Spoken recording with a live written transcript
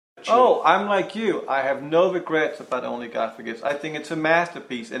Oh, I'm like you. I have no regrets about Only God Forgives. I think it's a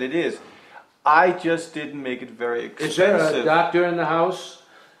masterpiece, and it is. I just didn't make it very expensive. Is there a doctor in the house?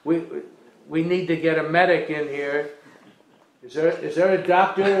 We need to get a medic in here. Is there a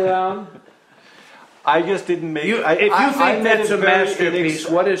doctor around? I just didn't make it. If you think that's a masterpiece,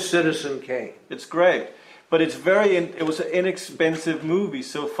 what is Citizen Kane? It's great. But it was an inexpensive movie,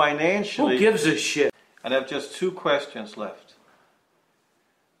 so financially... Who gives a shit? And I have just 2 questions left.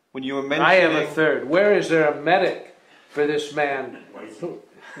 When you were mentioning... I have a third. Where is there a medic for this man?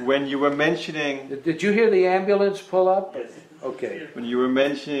 When you were mentioning... Did you hear the ambulance pull up? Okay. When you were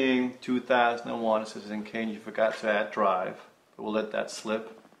mentioning 2001 Citizen Kane, you forgot to add Drive. But we'll let that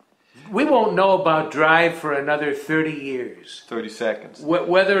slip. We won't know about Drive for another 30 years. 30 seconds.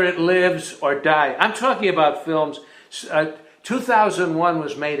 Whether it lives or dies. I'm talking about films. 2001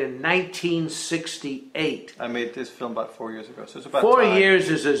 was made in 1968. I made this film about 4 years ago, so it's about 4 years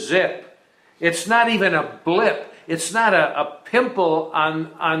is a zip. It's not even a blip. It's not a pimple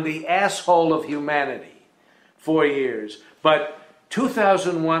on the asshole of humanity. 4 years. But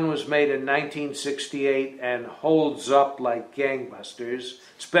 2001 was made in 1968 and holds up like gangbusters.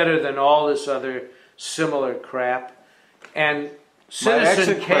 It's better than all this other similar crap. And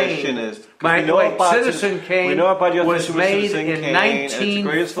Citizen Kane was made in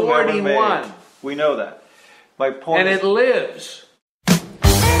 1941. We know that. My point and it lives.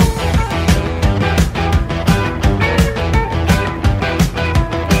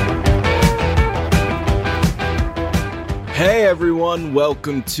 Hey everyone,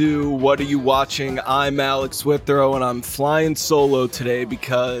 welcome to What Are You Watching? I'm Alex Withrow and I'm flying solo today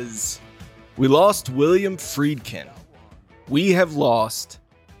because we lost William Friedkin. We have lost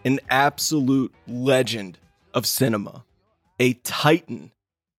an absolute legend of cinema, a titan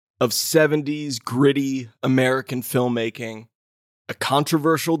of 70s gritty American filmmaking, a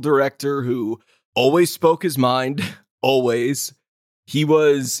controversial director who always spoke his mind, always. He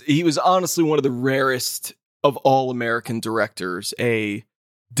was honestly one of the rarest of all American directors, a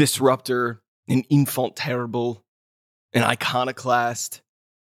disruptor, an enfant terrible, an iconoclast.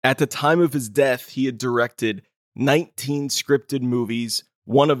 At the time of his death, he had directed 19 scripted movies.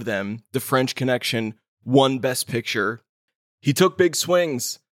 One of them, The French Connection, won Best Picture. He took big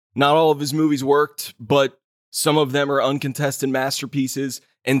swings. Not all of his movies worked, but some of them are uncontested masterpieces,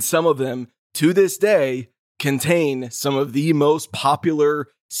 and some of them, to this day, contain some of the most popular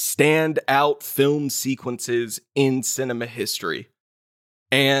standout film sequences in cinema history.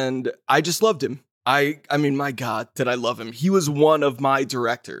 And I just loved him. I mean, my God, did I love him. He was one of my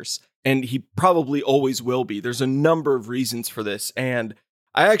directors, and he probably always will be. There's a number of reasons for this, and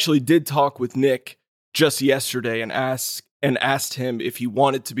I actually did talk with Nick just yesterday and asked him if he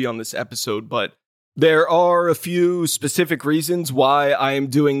wanted to be on this episode, but there are a few specific reasons why I am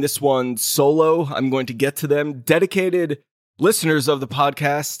doing this one solo. I'm going to get to them. Dedicated listeners of the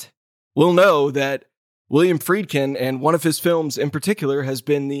podcast will know that William Friedkin, and one of his films in particular, has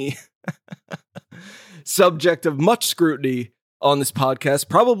been the subject of much scrutiny on this podcast.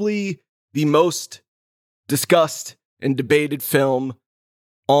 Probably the most discussed and debated film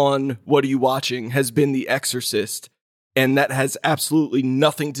on What Are You Watching has been The Exorcist, and that has absolutely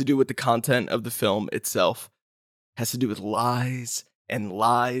nothing to do with the content of the film itself. It has to do with lies and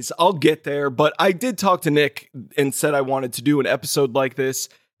lies. I'll get there, but I did talk to Nick and said I wanted to do an episode like this,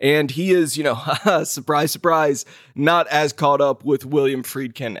 and he is, surprise, surprise, not as caught up with William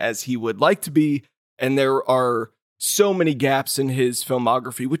Friedkin as he would like to be, and there are so many gaps in his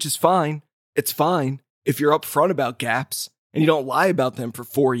filmography, which is fine. It's fine if you're upfront about gaps and you don't lie about them for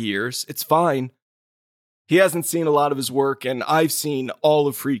 4 years. It's fine. He hasn't seen a lot of his work, and I've seen all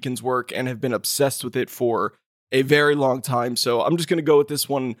of Friedkin's work and have been obsessed with it for a very long time, so I'm just going to go with this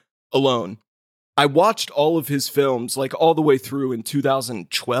one alone. I watched all of his films, like all the way through in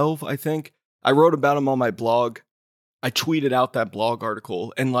 2012, I think. I wrote about him on my blog. I tweeted out that blog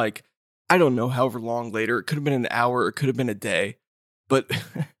article, and I don't know however long later, it could have been an hour, it could have been a day, but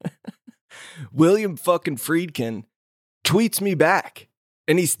William fucking Friedkin tweets me back,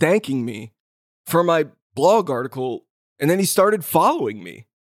 and he's thanking me for my blog article, and then he started following me.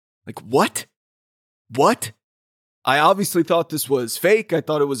 What? I obviously thought this was fake. I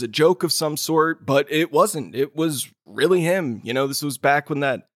thought it was a joke of some sort, but it wasn't. It was really him. This was back when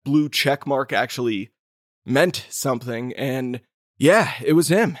that blue check mark actually meant something, and yeah, it was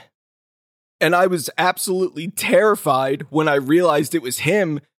him. And I was absolutely terrified when I realized it was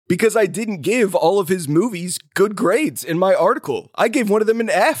him, because I didn't give all of his movies good grades in my article. I gave one of them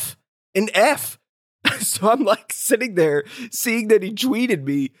an F. An F. So I'm sitting there seeing that he tweeted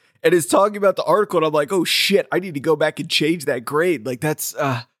me and is talking about the article, and I'm like, oh shit, I need to go back and change that grade. That's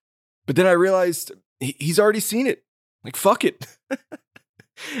But then I realized he's already seen it. Like, fuck it.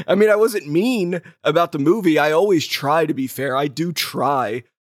 I mean, I wasn't mean about the movie. I always try to be fair. I do try.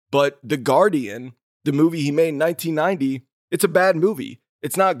 But The Guardian, the movie he made in 1990, it's a bad movie.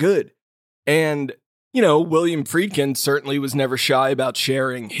 It's not good. And, you know, William Friedkin certainly was never shy about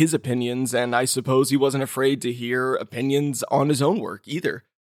sharing his opinions, and I suppose he wasn't afraid to hear opinions on his own work either.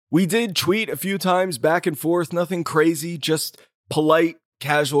 We did tweet a few times back and forth, nothing crazy, just polite,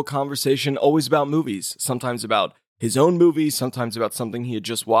 casual conversation, always about movies, sometimes about his own movie, sometimes about something he had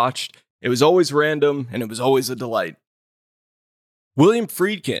just watched. It was always random, and it was always a delight. William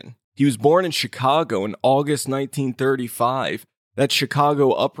Friedkin, he was born in Chicago in August 1935. That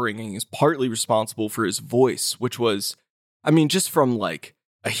Chicago upbringing is partly responsible for his voice, which was, I mean, just from like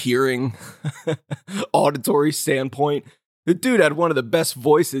a hearing, auditory standpoint, the dude had one of the best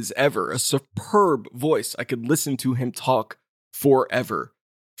voices ever, a superb voice. I could listen to him talk forever.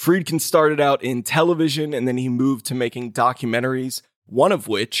 Friedkin started out in television and then he moved to making documentaries, one of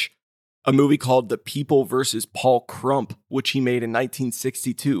which, a movie called The People vs. Paul Crump, which he made in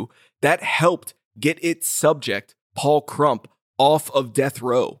 1962, that helped get its subject, Paul Crump, off of death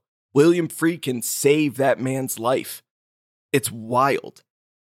row. William Friedkin saved that man's life. It's wild.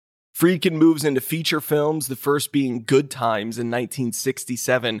 Friedkin moves into feature films, the first being Good Times in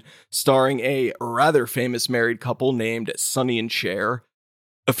 1967, starring a rather famous married couple named Sonny and Cher.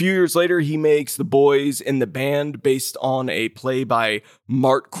 A few years later, he makes The Boys in the Band, based on a play by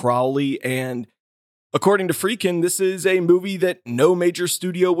Mart Crowley, and according to Friedkin, this is a movie that no major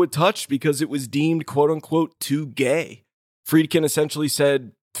studio would touch because it was deemed quote-unquote too gay. Friedkin essentially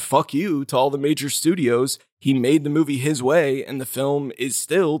said, fuck you to all the major studios. He made the movie his way, and the film is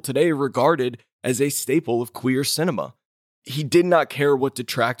still today regarded as a staple of queer cinema. He did not care what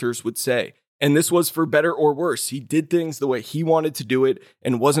detractors would say, and this was for better or worse. He did things the way he wanted to do it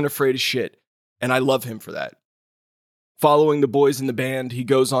and wasn't afraid of shit, and I love him for that. Following The Boys in the Band, he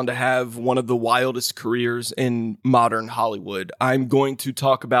goes on to have one of the wildest careers in modern Hollywood. I'm going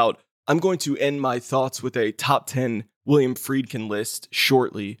to end my thoughts with a top 10 William Friedkin list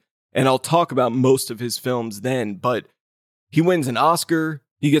shortly, and I'll talk about most of his films then, but he wins an Oscar,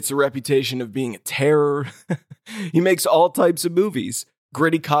 he gets a reputation of being a terror, he makes all types of movies,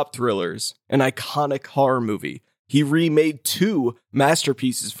 gritty cop thrillers, an iconic horror movie. He remade 2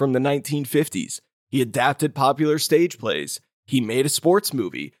 masterpieces from the 1950s. He adapted popular stage plays. He made a sports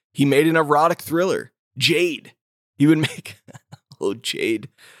movie. He made an erotic thriller, Jade. He would make, oh, Jade.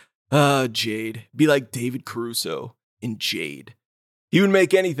 Jade. Be like David Caruso in Jade. He would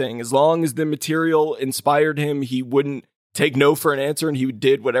make anything as long as the material inspired him. He wouldn't take no for an answer, and he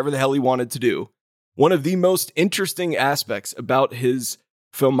did whatever the hell he wanted to do. One of the most interesting aspects about his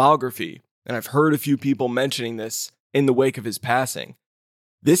filmography, and I've heard a few people mentioning this in the wake of his passing,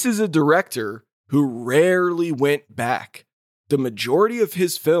 this is a director who rarely went back. The majority of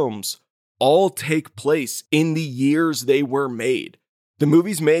his films all take place in the years they were made. The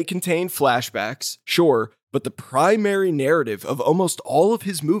movies may contain flashbacks, sure, but the primary narrative of almost all of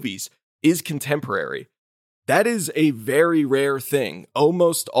his movies is contemporary. That is a very rare thing.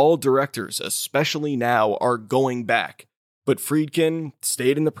 Almost all directors, especially now, are going back. But Friedkin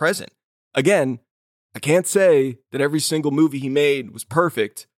stayed in the present. Again, I can't say that every single movie he made was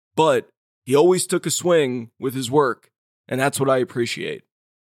perfect, but he always took a swing with his work, and that's what I appreciate.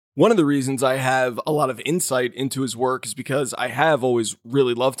 One of the reasons I have a lot of insight into his work is because I have always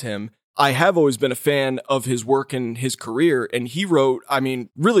really loved him. I have always been a fan of his work and his career, and he wrote,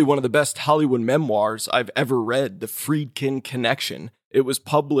 really one of the best Hollywood memoirs I've ever read, The Friedkin Connection. It was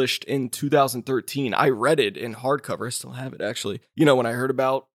published in 2013. I read it in hardcover. I still have it, actually. You know, when I heard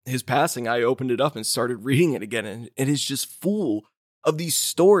about his passing, I opened it up and started reading it again, and it is just full of these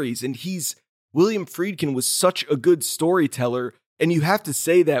stories, and William Friedkin was such a good storyteller, and you have to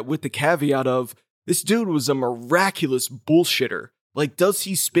say that with the caveat of, this dude was a miraculous bullshitter. Like, does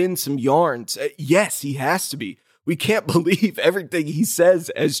he spin some yarns? Yes, he has to be. We can't believe everything he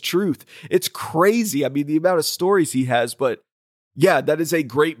says as truth. It's crazy. I mean, the amount of stories he has, but yeah, that is a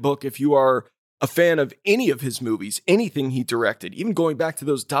great book if you are a fan of any of his movies, anything he directed, even going back to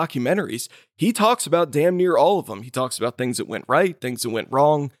those documentaries. He talks about damn near all of them. He talks about things that went right, things that went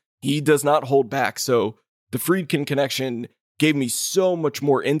wrong. He does not hold back. So the Friedkin Connection gave me so much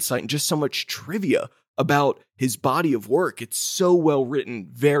more insight and just so much trivia about his body of work. It's so well written,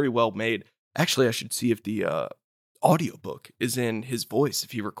 very well made. Actually, I should see if the audiobook is in his voice,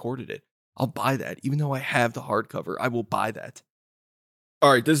 if he recorded it. I'll buy that. Even though I have the hardcover, I will buy that.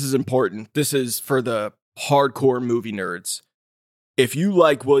 All right, this is important. This is for the hardcore movie nerds. If you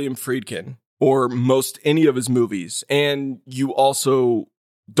like William Friedkin or most any of his movies, and you also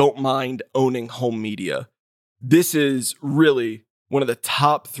don't mind owning home media. This is really one of the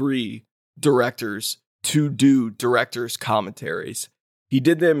top 3 directors to do director's commentaries. He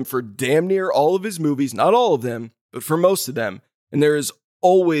did them for damn near all of his movies, not all of them, but for most of them. And there is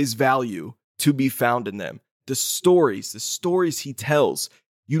always value to be found in them. The stories he tells,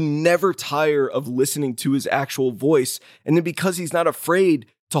 you never tire of listening to his actual voice. And then because he's not afraid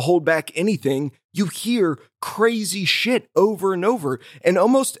to hold back anything, you hear crazy shit over and over. And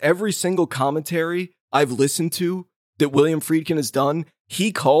almost every single commentary I've listened to that William Friedkin has done,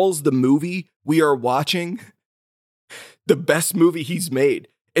 he calls the movie we are watching the best movie he's made.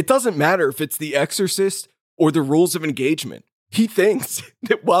 It doesn't matter if it's The Exorcist or The Rules of Engagement. He thinks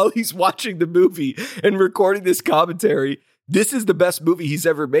that while he's watching the movie and recording this commentary, this is the best movie he's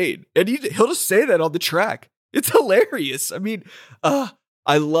ever made. And he'll just say that on the track. It's hilarious. I mean,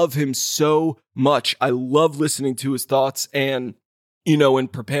 I love him so much. I love listening to his thoughts. And, in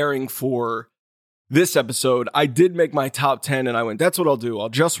preparing for this episode, I did make my top 10 and I went, that's what I'll do. I'll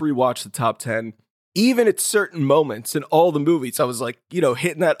just rewatch the top 10. Even at certain moments in all the movies, I was like,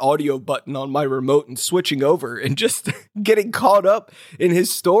 hitting that audio button on my remote and switching over and just getting caught up in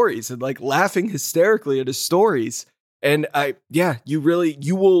his stories and like laughing hysterically at his stories. And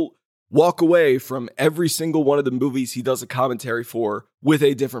you will walk away from every single one of the movies he does a commentary for with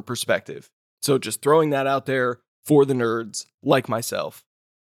a different perspective. So just throwing that out there for the nerds like myself.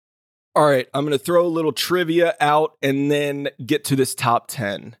 All right, I'm going to throw a little trivia out and then get to this top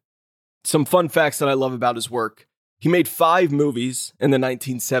 10. Some fun facts that I love about his work. He made 5 movies in the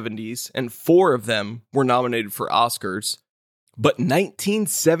 1970s, and 4 of them were nominated for Oscars. But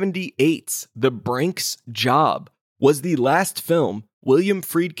 1978's The Brink's Job was the last film William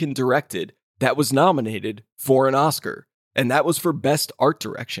Friedkin directed that was nominated for an Oscar, and that was for Best Art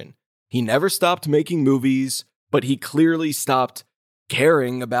Direction. He never stopped making movies, but he clearly stopped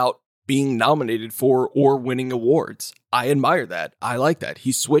caring about being nominated for or winning awards. I admire that. I like that.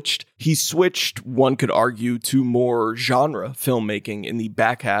 He switched, one could argue, to more genre filmmaking in the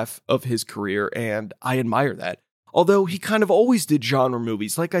back half of his career, and I admire that. Although he kind of always did genre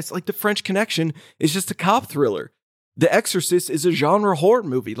movies. Like The French Connection is just a cop thriller. The Exorcist is a genre horror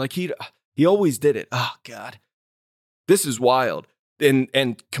movie. Like he always did it. Oh God. This is wild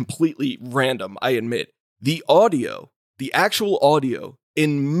and completely random, I admit. The actual audio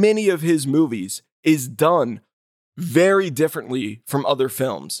in many of his movies is done very differently from other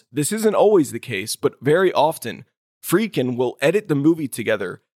films. This isn't always the case, but very often Friedkin will edit the movie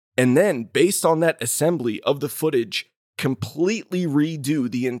together and then, based on that assembly of the footage, completely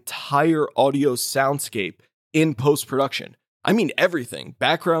redo the entire audio soundscape in post-production. I mean everything.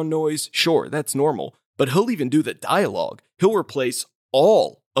 Background noise, sure, that's normal, but he'll even do the dialogue. He'll replace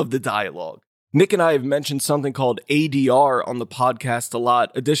all of the dialogue. Nick and I have mentioned something called ADR on the podcast a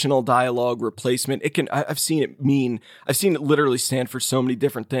lot, additional dialogue replacement. I've seen it literally stand for so many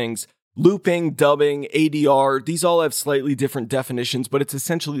different things. Looping, dubbing, ADR, these all have slightly different definitions, but it's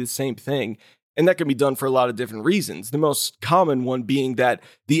essentially the same thing. And that can be done for a lot of different reasons. The most common one being that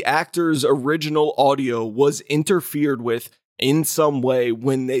the actor's original audio was interfered with in some way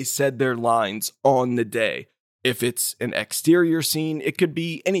when they said their lines on the day. If it's an exterior scene, it could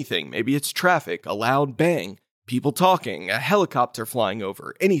be anything. Maybe it's traffic, a loud bang, people talking, a helicopter flying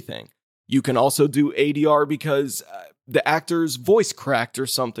over, anything. You can also do ADR because the actor's voice cracked or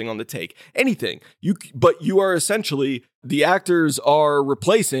something on the take. Anything. But you are essentially, the actors are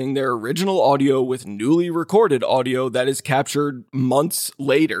replacing their original audio with newly recorded audio that is captured months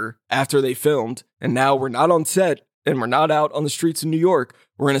later after they filmed. And now we're not on set and we're not out on the streets of New York.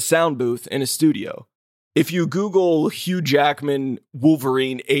 We're in a sound booth in a studio. If you Google Hugh Jackman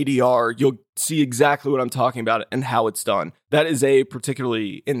Wolverine ADR, you'll see exactly what I'm talking about and how it's done. That is a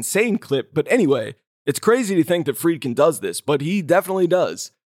particularly insane clip. But anyway, it's crazy to think that Friedkin does this, but he definitely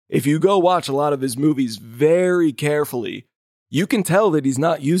does. If you go watch a lot of his movies very carefully, you can tell that he's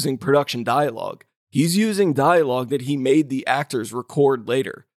not using production dialogue. He's using dialogue that he made the actors record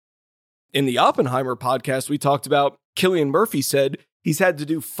later. In the Oppenheimer podcast we talked about, Cillian Murphy said he's had to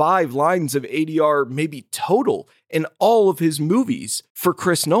do 5 lines of ADR maybe total in all of his movies for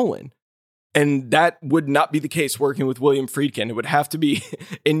Chris Nolan. And that would not be the case working with William Friedkin. It would have to be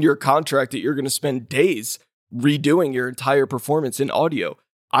in your contract that you're going to spend days redoing your entire performance in audio.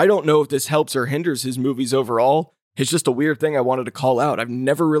 I don't know if this helps or hinders his movies overall. It's just a weird thing I wanted to call out. I've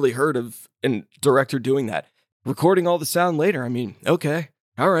never really heard of a director doing that. Recording all the sound later, I mean, okay,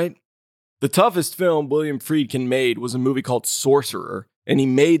 all right. The toughest film William Friedkin made was a movie called Sorcerer, and he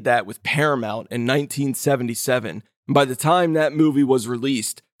made that with Paramount in 1977. And by the time that movie was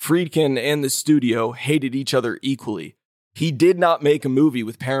released, Friedkin and the studio hated each other equally. He did not make a movie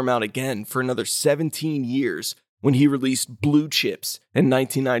with Paramount again for another 17 years when he released Blue Chips in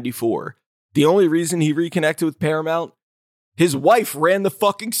 1994. The only reason he reconnected with Paramount, his wife ran the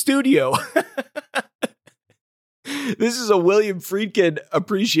fucking studio. This is a William Friedkin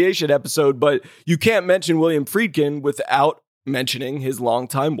appreciation episode, but you can't mention William Friedkin without mentioning his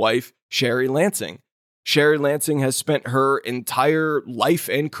longtime wife, Sherry Lansing. Sherry Lansing has spent her entire life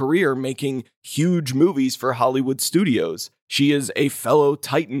and career making huge movies for Hollywood studios. She is a fellow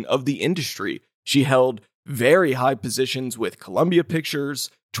titan of the industry. She held very high positions with Columbia Pictures,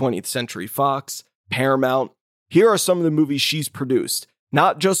 20th Century Fox, Paramount. Here are some of the movies she's produced.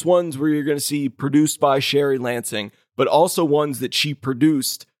 Not just ones where you're going to see produced by Sherry Lansing, but also ones that she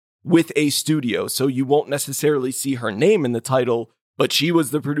produced with a studio. So you won't necessarily see her name in the title, but she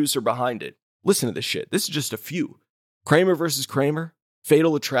was the producer behind it. Listen to this shit. This is just a few. Kramer versus Kramer,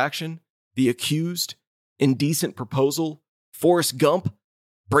 Fatal Attraction, The Accused, Indecent Proposal, Forrest Gump,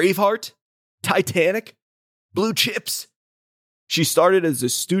 Braveheart, Titanic, Blue Chips. She started as a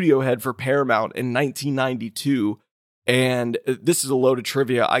studio head for Paramount in 1992, and this is a load of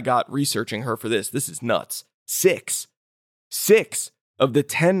trivia I got researching her for this. This is nuts. Six of the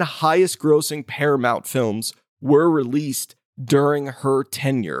 10 highest grossing Paramount films were released during her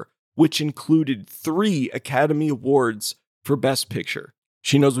tenure, which included 3 Academy Awards for Best Picture.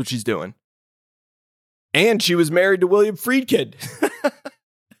 She knows what she's doing. And she was married to William Friedkin,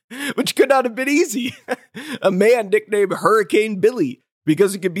 which could not have been easy. A man nicknamed Hurricane Billy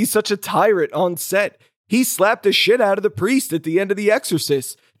because he could be such a tyrant on set. He slapped the shit out of the priest at the end of The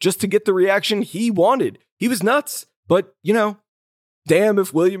Exorcist just to get the reaction he wanted. He was nuts. But, damn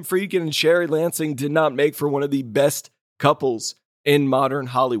if William Friedkin and Sherry Lansing did not make for one of the best couples in modern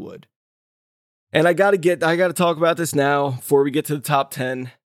Hollywood. And I gotta talk about this now before we get to the top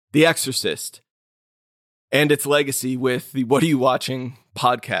 10. The Exorcist and its legacy with the What Are You Watching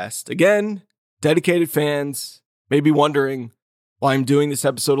podcast. Again, dedicated fans may be wondering why I'm doing this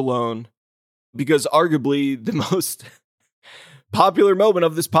episode alone, because arguably the most popular moment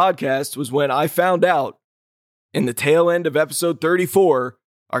of this podcast was when I found out in the tail end of episode 34,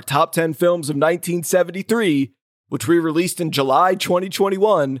 our top 10 films of 1973, which we released in July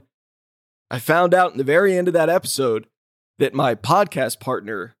 2021, I found out in the very end of that episode that my podcast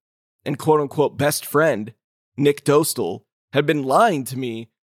partner and quote-unquote best friend, Nick Dostal, had been lying to me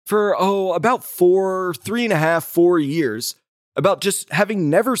for, about 3.5, 4 years about just having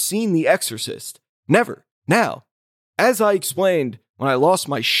never seen The Exorcist. Never. Now, as I explained when I lost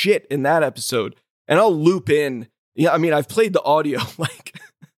my shit in that episode, and I'll loop in, I've played the audio like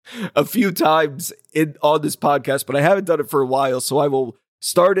a few times on this podcast, but I haven't done it for a while, so I will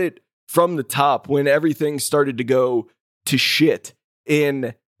start it from the top when everything started to go to shit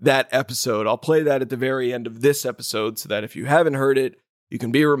in that episode. I'll play that at the very end of this episode so that if you haven't heard it, you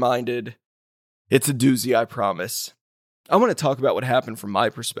can be reminded. It's a doozy, I promise. I want to talk about what happened from my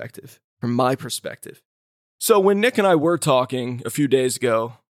perspective. So when Nick and I were talking a few days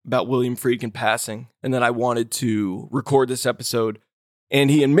ago about William Friedkin passing, and then I wanted to record this episode, and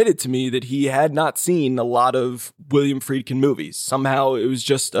he admitted to me that he had not seen a lot of William Friedkin movies. Somehow it was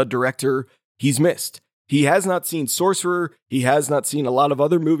just a director he's missed. He has not seen Sorcerer. He has not seen a lot of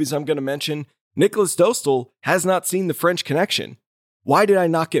other movies I'm going to mention. Nicholas Dostal has not seen The French Connection. Why did I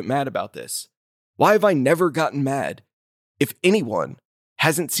not get mad about this? Why have I never gotten mad? If anyone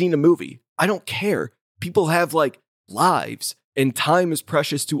hasn't seen a movie, I don't care. People have lives, and time is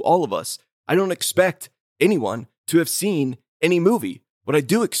precious to all of us. I don't expect anyone to have seen any movie. What I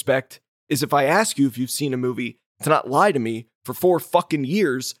do expect is if I ask you if you've seen a movie, to not lie to me for 4 fucking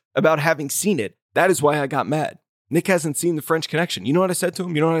years about having seen it. That is why I got mad. Nick hasn't seen The French Connection. You know what I said to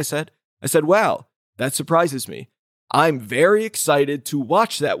him? I said, wow, that surprises me. I'm very excited to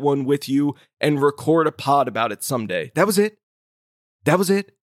watch that one with you and record a pod about it someday. That was it.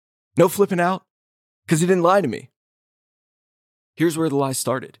 No flipping out, because he didn't lie to me. Here's where the lie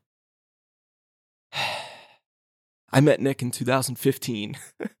started. I met Nick in 2015.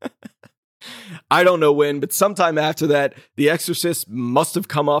 I don't know when, but sometime after that, The Exorcist must have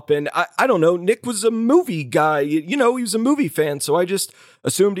come up, and I don't know, Nick was a movie guy. He was a movie fan, so I just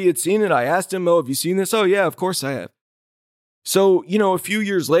assumed he had seen it. I asked him, have you seen this? Oh, yeah, of course I have. So, a few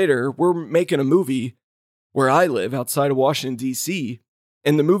years later, we're making a movie where I live outside of Washington, D.C.,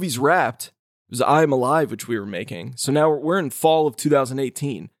 and the movie's wrapped. It was I Am Alive, which we were making. So now we're in fall of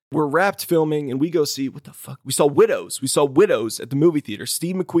 2018. We're wrapped filming, and we go see, what the fuck? We saw Widows. We saw Widows at the movie theater.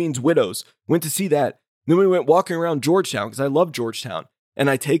 Steve McQueen's Widows. Went to see that. Then we went walking around Georgetown, because I love Georgetown. And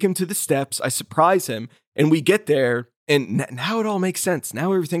I take him to the steps. I surprise him, and we get there, and now it all makes sense.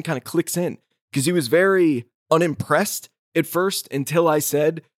 Now everything kind of clicks in, because he was very unimpressed at first until I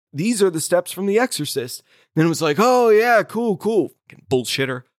said, these are the steps from The Exorcist. Then it was like, oh yeah, cool.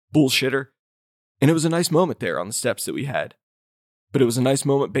 Bullshitter. And it was a nice moment there on the steps that we had. But it was a nice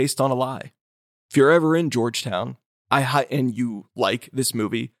moment based on a lie. If you're ever in Georgetown, and you like this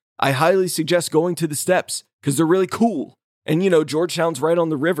movie, I highly suggest going to the steps because they're really cool. And Georgetown's right on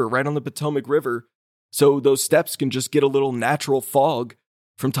the river, right on the Potomac River. So those steps can just get a little natural fog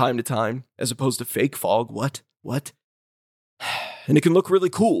from time to time, as opposed to fake fog. What? And it can look really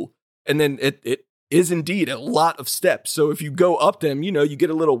cool. And then it is indeed a lot of steps. So if you go up them, you get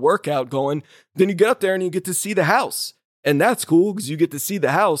a little workout going. Then you get up there and you get to see the house. And that's cool because you get to see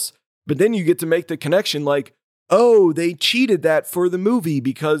the house. But then you get to make the connection like, oh, they cheated that for the movie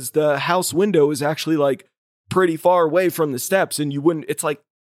because the house window is actually like pretty far away from the steps. And it's like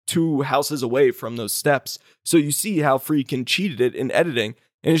 2 houses away from those steps. So you see how Friedkin cheated it in editing.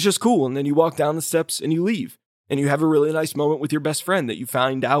 And it's just cool. And then you walk down the steps and you leave. And you have a really nice moment with your best friend that you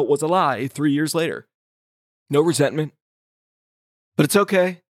find out was a lie 3 years later. No resentment. But it's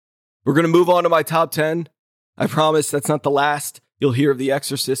okay. We're going to move on to my top 10. I promise that's not the last you'll hear of The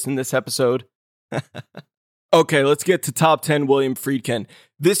Exorcist in this episode. Okay, let's get to top 10 William Friedkin.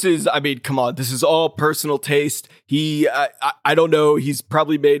 This is all personal taste. I don't know, he's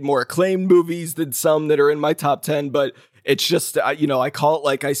probably made more acclaimed movies than some that are in my top 10, but it's just, I call it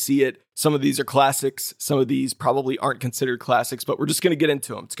like I see it. Some of these are classics. Some of these probably aren't considered classics, but we're just going to get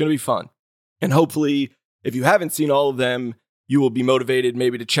into them. It's going to be fun. And hopefully, if you haven't seen all of them, you will be motivated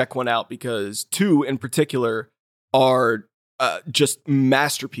maybe to check one out because 2 in particular are just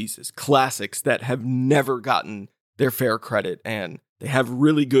masterpieces, classics that have never gotten their fair credit. And they have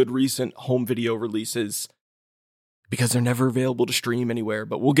really good recent home video releases because they're never available to stream anywhere.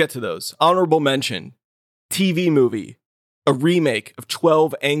 But we'll get to those. Honorable mention, TV movie, a remake of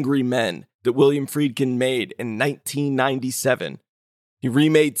 12 Angry Men that William Friedkin made in 1997. He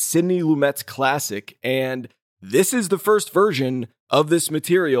remade Sidney Lumet's classic, and this is the first version of this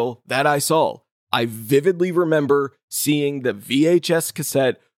material that I saw. I vividly remember seeing the VHS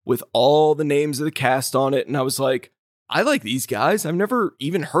cassette with all the names of the cast on it, and I was like, I like these guys. I've never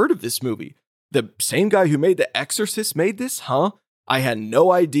even heard of this movie. The same guy who made The Exorcist made this, huh? I had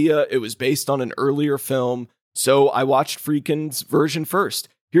no idea it was based on an earlier film, so I watched Friedkin's version first.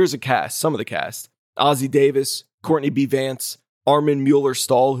 Here's some of the cast. Ozzie Davis, Courtney B. Vance, Armin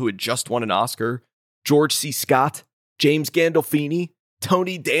Mueller-Stahl, who had just won an Oscar, George C. Scott, James Gandolfini,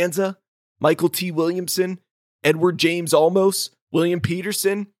 Tony Danza, Michael T. Williamson, Edward James Olmos, William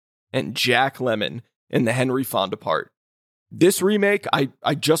Peterson, and Jack Lemmon in the Henry Fonda part. This remake,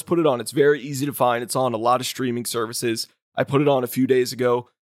 I just put it on. It's very easy to find. It's on a lot of streaming services. I put it on a few days ago.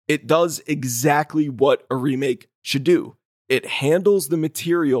 It does exactly what a remake should do. It handles the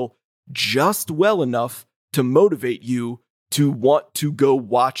material just well enough to motivate you to want to go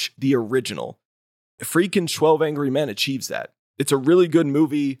watch the original. Friedkin's 12 Angry Men achieves that. It's a really good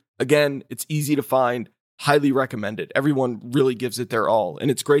movie. Again, it's easy to find. Highly recommend it. Everyone really gives it their all. And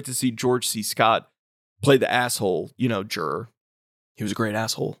it's great to see George C. Scott play the asshole, juror. He was a great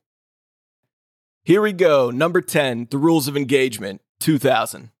asshole. Here we go. Number 10, The Rules of Engagement,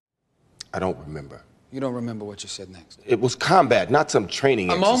 2000. I don't remember. You don't remember what you said next? It was combat, not some training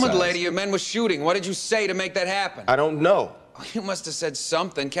exercise. A moment later, your men were shooting. What did you say to make that happen? I don't know. Oh, you must have said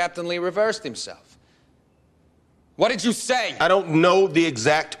something. Captain Lee reversed himself. What did you say? I don't know the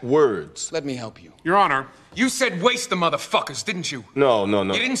exact words. Let me help you. Your Honor. You said waste the motherfuckers, didn't you? No.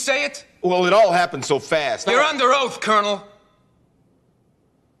 You didn't say it? Well, it all happened so fast. You're under oath, Colonel.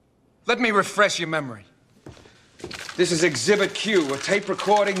 Let me refresh your memory. This is Exhibit Q, a tape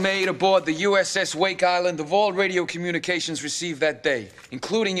recording made aboard the USS Wake Island of all radio communications received that day,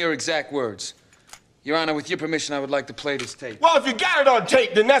 including your exact words. Your Honor, with your permission, I would like to play this tape. Well, if you got it on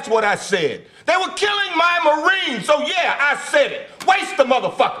tape, then that's what I said. They were killing my Marines, so yeah, I said it. Waste the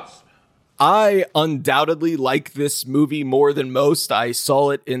motherfuckers. I undoubtedly like this movie more than most. I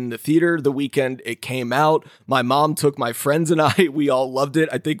saw it in the theater the weekend it came out. My mom took my friends and I. We all loved it.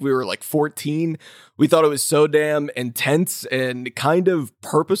 I think we were like 14. We thought it was so damn intense and kind of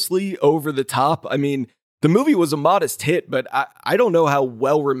purposely over the top. I mean, the movie was a modest hit, but I don't know how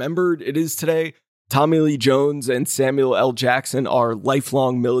well remembered it is today. Tommy Lee Jones and Samuel L. Jackson are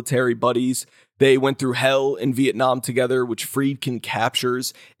lifelong military buddies. They went through hell in Vietnam together, which Friedkin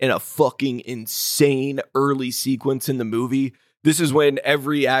captures in a fucking insane early sequence in the movie. This is when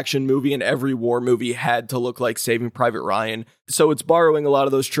every action movie and every war movie had to look like Saving Private Ryan. So it's borrowing a lot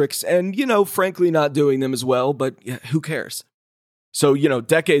of those tricks and, frankly not doing them as well, but who cares? So,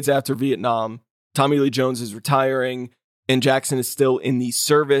 decades after Vietnam, Tommy Lee Jones is retiring. and Jackson is still in the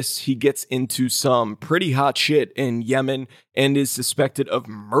service. He gets into some pretty hot shit in Yemen and is suspected of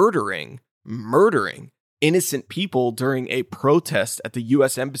murdering innocent people during a protest at the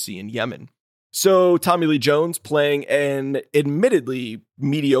U.S. Embassy in Yemen. So Tommy Lee Jones, playing an admittedly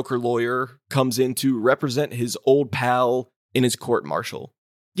mediocre lawyer, comes in to represent his old pal in his court-martial.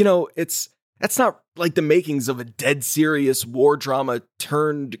 You know, that's not like the makings of a dead serious war drama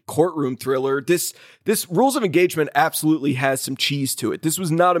turned courtroom thriller. This Rules of Engagement absolutely has some cheese to it. This was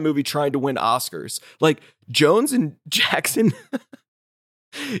not a movie trying to win Oscars. Like, Jones and Jackson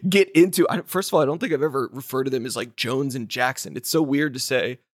get into, first of all, I don't think I've ever referred to them as like Jones and Jackson. It's so weird to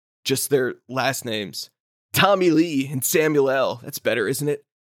say just their last names. Tommy Lee and Samuel L. That's better, isn't it?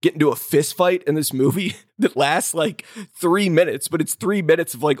 Get into a fist fight in this movie that lasts like 3 minutes, but it's 3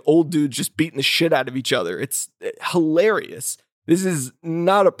 minutes of like old dudes just beating the shit out of each other. It's hilarious. This is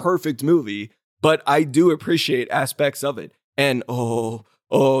not a perfect movie, but I do appreciate aspects of it. And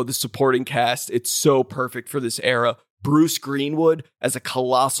the supporting cast, it's so perfect for this era. Bruce Greenwood as a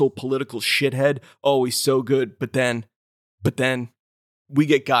colossal political shithead. Oh, he's so good. But then we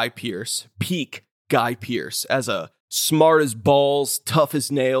get Guy Pearce, peak Guy Pearce, as a smart as balls, tough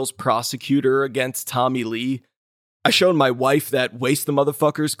as nails prosecutor against Tommy Lee. I showed my wife that Waste the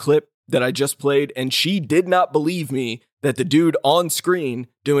Motherfuckers clip that I just played, and she did not believe me that the dude on screen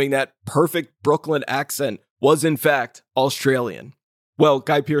doing that perfect Brooklyn accent was in fact Australian. Well,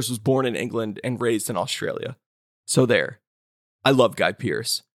 Guy Pearce was born in England and raised in Australia. So there. I love Guy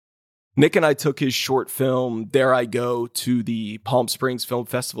Pearce. Nick and I took his short film, There I Go, to the Palm Springs Film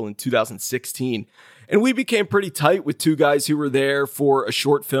Festival in 2016. And we became pretty tight with two guys who were there for a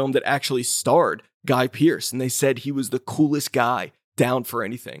short film that actually starred Guy Pearce. And they said he was the coolest guy, down for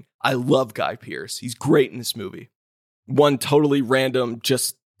anything. I love Guy Pearce. He's great in this movie. One totally random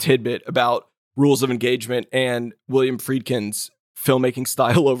just tidbit about Rules of Engagement and William Friedkin's filmmaking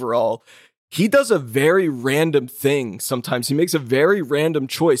style overall. He does a very random thing sometimes. He makes a very random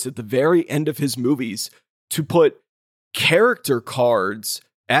choice at the very end of his movies to put character cards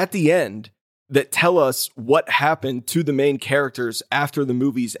at the end that tell us what happened to the main characters after the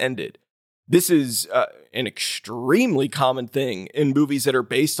movies ended. This is an extremely common thing in movies that are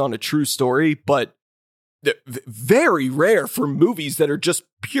based on a true story, but very rare for movies that are just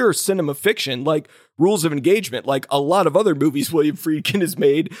pure cinema fiction, like Rules of Engagement, like a lot of other movies William Friedkin has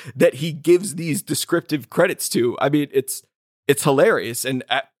made that he gives these descriptive credits to. I mean, it's hilarious. And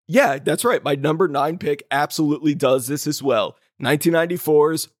yeah, that's right. My number 9 pick absolutely does this as well.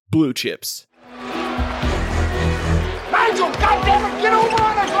 1994's Blue Chips. Nigel, goddammit, get over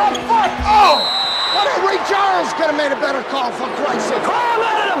on us, oh fuck! Oh! What if Ray Charles could have made a better call, for Christ's sake? Call him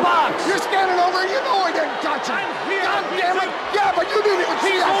out of the box! You're standing over, you know I didn't touch him! God damn it! Yeah, but you didn't even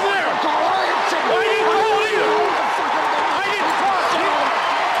see that fucking call! I ain't saying I didn't call either! I didn't cross him!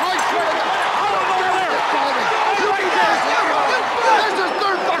 I swear to God! I don't know where they're calling! You ain't this! This is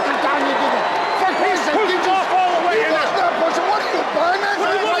third fucking time you did it! For Christ's sake, you just all the way in there! Stop pushing! What are you, Barman?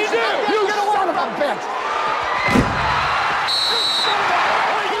 What do you do? You get a son of a bitch!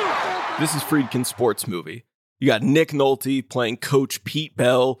 This is Friedkin's sports movie. You got Nick Nolte playing Coach Pete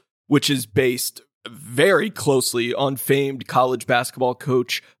Bell, which is based very closely on famed college basketball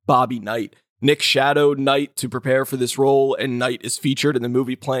coach Bobby Knight. Nick shadowed Knight to prepare for this role, and Knight is featured in the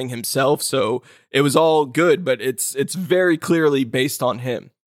movie playing himself, so it was all good, but it's very clearly based on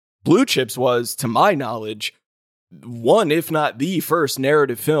him. Blue Chips was, to my knowledge, one, if not the first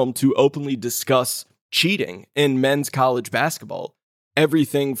narrative film to openly discuss cheating in men's college basketball.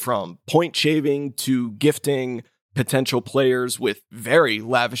 Everything from point shaving to gifting potential players with very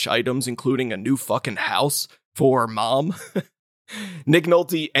lavish items, including a new fucking house for mom. Nick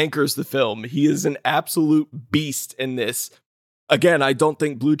Nolte anchors the film. He is an absolute beast in this. Again, I don't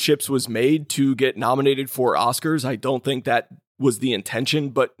think Blue Chips was made to get nominated for Oscars. I don't think that was the intention,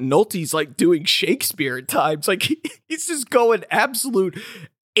 but Nolte's like doing Shakespeare at times. Like he's just going absolute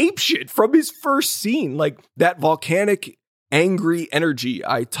apeshit from his first scene. Like that volcanic angry energy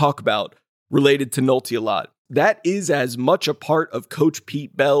I talk about related to Nolte a lot. That is as much a part of Coach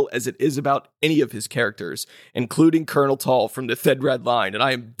Pete Bell as it is about any of his characters, including Colonel Tall from the Thin Red Line, and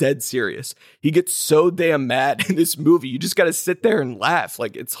I am dead serious. He gets so damn mad in this movie, you just gotta sit there and laugh.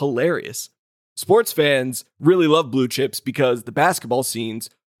 Like, it's hilarious. Sports fans really love Blue Chips because the basketball scenes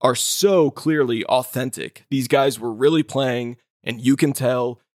are so clearly authentic. These guys were really playing, and you can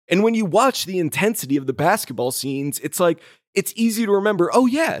tell. And when you watch the intensity of the basketball scenes, it's like, it's easy to remember, oh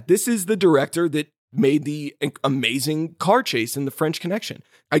yeah, this is the director that made the amazing car chase in The French Connection.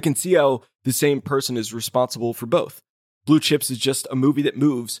 I can see how the same person is responsible for both. Blue Chips is just a movie that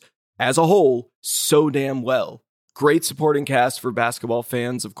moves, as a whole, so damn well. Great supporting cast for basketball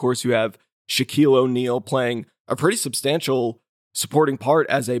fans. Of course, you have Shaquille O'Neal playing a pretty substantial supporting part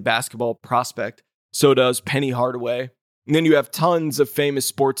as a basketball prospect. So does Penny Hardaway. And then you have tons of famous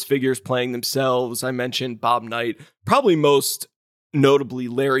sports figures playing themselves. I mentioned Bob Knight, probably most notably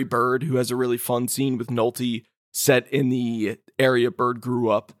Larry Bird, who has a really fun scene with Nolte set in the area Bird grew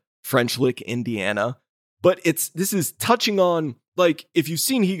up, French Lick, Indiana. But this is touching on, like, if you've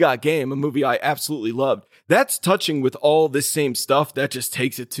seen He Got Game, a movie I absolutely loved, that's touching with all this same stuff that just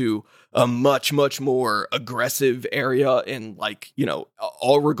takes it to a much, much more aggressive area in, like, you know,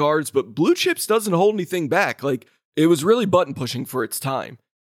 all regards. But Blue Chips doesn't hold anything back. Like, it was really button pushing for its time.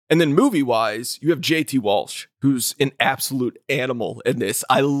 And then movie-wise, you have J.T. Walsh, who's an absolute animal in this.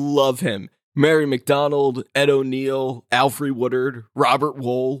 I love him. Mary McDonald, Ed O'Neill, Alfre Woodard, Robert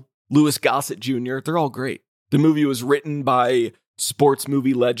Wool, Louis Gossett Jr., they're all great. The movie was written by sports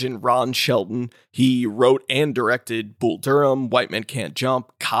movie legend Ron Shelton. He wrote and directed Bull Durham, White Men Can't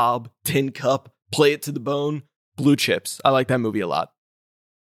Jump, Cobb, Tin Cup, Play It to the Bone, Blue Chips. I like that movie a lot.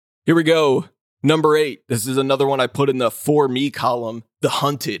 Here we go. Number 8. This is another one I put in the For Me column. The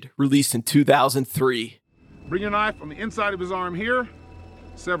Hunted, released in 2003. Bring your knife from the inside of his arm here.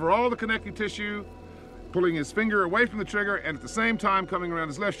 Sever all the connective tissue, pulling his finger away from the trigger, and at the same time coming around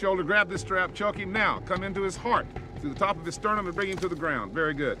his left shoulder. Grab this strap, choke him now. Come into his heart, through the top of his sternum, and bring him to the ground.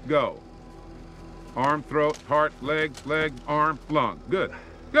 Very good. Go. Arm, throat, heart, leg, arm, lung. Good.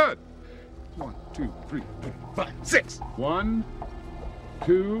 Good. 1, 2, 3, 4, 5, 6. 1,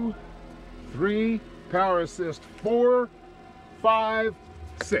 2, 3. Power assist. 4, 5,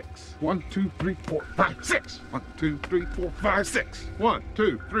 6. 1, 2, 3, 4, 5, 6. 1, 2, 3, 4, 5, 6. 1,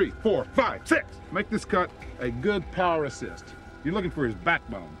 2, 3, 4, 5, 6. Make this cut a good power assist. You're looking for his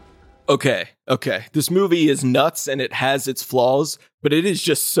backbone. Okay. This movie is nuts and it has its flaws, but it is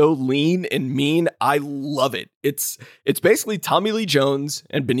just so lean and mean. I love it. It's basically Tommy Lee Jones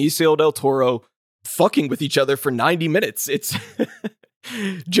and Benicio del Toro fucking with each other for 90 minutes. It's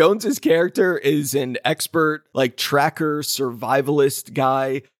Jones's character is an expert, like, tracker survivalist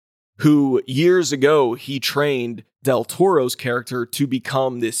guy who years ago he trained Del Toro's character to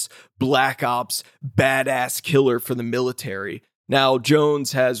become this black ops badass killer for the military. Now,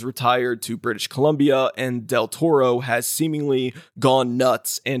 Jones has retired to British Columbia, and Del Toro has seemingly gone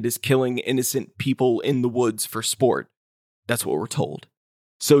nuts and is killing innocent people in the woods for sport. That's what we're told.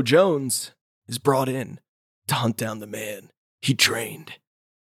 So Jones is brought in to hunt down the man he trained.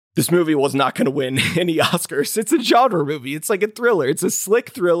 This movie was not going to win any Oscars. It's a genre movie. It's like a thriller. It's a slick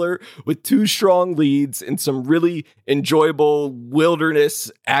thriller with 2 strong leads and some really enjoyable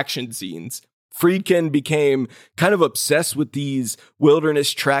wilderness action scenes. Friedkin became kind of obsessed with these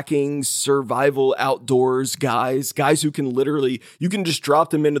wilderness tracking, survival outdoors guys who can literally, you can just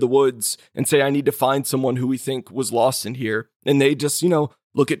drop them into the woods and say, I need to find someone who we think was lost in here. And they just,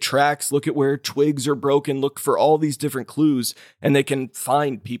 look at tracks, look at where twigs are broken, look for all these different clues, and they can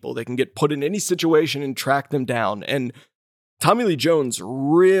find people. They can get put in any situation and track them down. And Tommy Lee Jones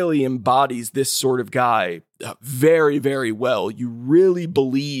really embodies this sort of guy very, very well. You really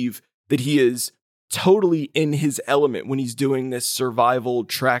believe that he is totally in his element when he's doing this survival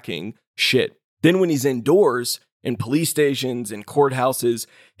tracking shit. Then when he's indoors in police stations and courthouses,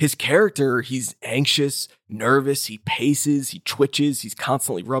 his character, he's anxious, nervous, he paces, he twitches, he's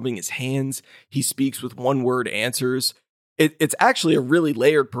constantly rubbing his hands, he speaks with one-word answers. It's actually a really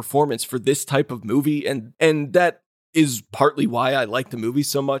layered performance for this type of movie, and that is partly why I like the movie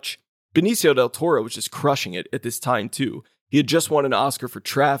so much. Benicio del Toro was just crushing it at this time too. He had just won an Oscar for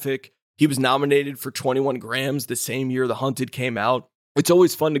Traffic. He was nominated for 21 Grams the same year The Hunted came out. It's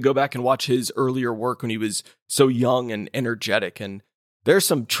always fun to go back and watch his earlier work when he was so young and energetic. And there's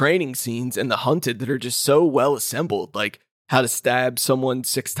some training scenes in The Hunted that are just so well assembled, like how to stab someone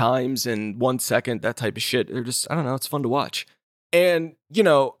 6 times in 1 second, that type of shit. They're just, I don't know, it's fun to watch. And,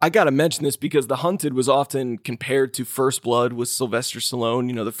 I got to mention this because The Hunted was often compared to First Blood with Sylvester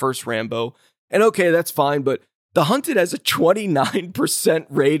Stallone, the first Rambo. And okay, that's fine, but The Hunted has a 29%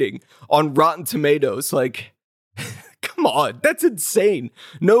 rating on Rotten Tomatoes. Like, come on, that's insane.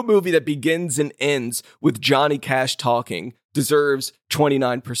 No movie that begins and ends with Johnny Cash talking deserves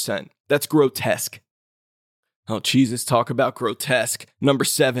 29%. That's grotesque. Oh, Jesus, talk about grotesque. Number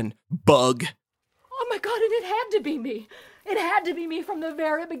 7, Bug. Oh my God, and it had to be me. It had to be me from the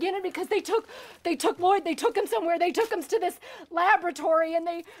very beginning because they took Lloyd, they took him somewhere, they took him to this laboratory and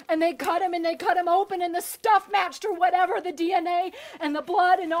they cut him open and the stuff matched or whatever, the DNA and the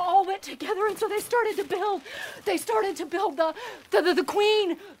blood and all went together, and so they started to build the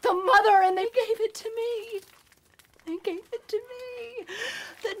queen, the mother, and they gave it to me. They gave it to me.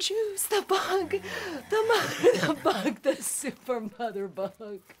 The juice, the bug, the mother, the bug, the super mother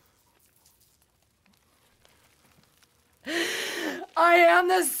bug. I am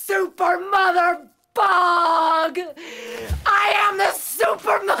the super mother bug. I am the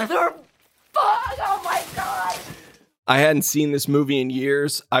super mother bug. Oh my God. I hadn't seen this movie in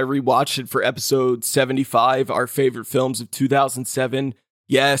years. I rewatched it for episode 75, our favorite films of 2007.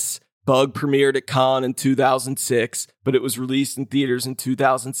 Yes, Bug premiered at Cannes in 2006, but it was released in theaters in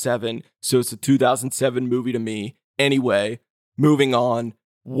 2007, so it's a 2007 movie to me. Anyway, moving on.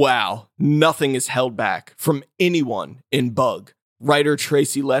 Wow, nothing is held back from anyone in Bug. Writer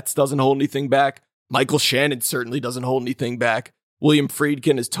Tracy Letts doesn't hold anything back. Michael Shannon certainly doesn't hold anything back. William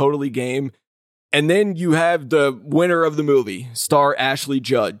Friedkin is totally game. And then you have the winner of the movie, star Ashley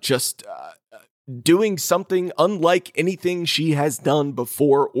Judd, just doing something unlike anything she has done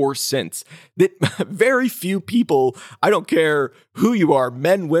before or since. That very few people, I don't care who you are,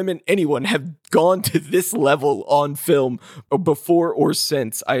 men, women, anyone, have gone to this level on film before or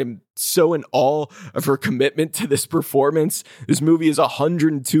since. I am so in awe of her commitment to this performance. This movie is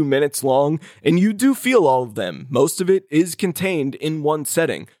 102 minutes long, and you do feel all of them. Most of it is contained in one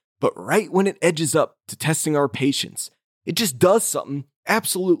setting. But right when it edges up to testing our patience, it just does something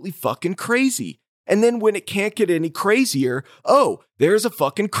absolutely fucking crazy. And then when it can't get any crazier, oh, there's a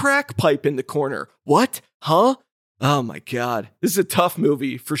fucking crack pipe in the corner. What? Huh? Oh my God. This is a tough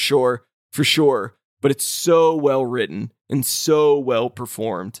movie for sure. But it's so well written and so well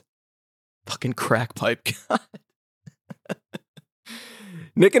performed. Fucking crack pipe. God.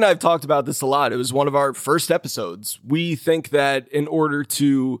 Nick and I have talked about this a lot. It was one of our first episodes. We think that in order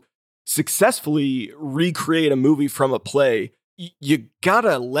to successfully recreate a movie from a play, you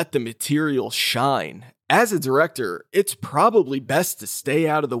gotta let the material shine. As a director, it's probably best to stay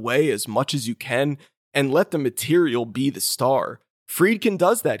out of the way as much as you can and let the material be the star. Friedkin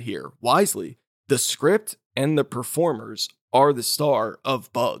does that here, wisely. The script and the performers are the star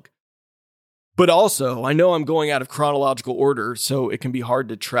of Bug. But also, I know I'm going out of chronological order, so it can be hard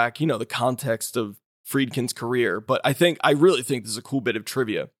to track, the context of Friedkin's career, but I really think this is a cool bit of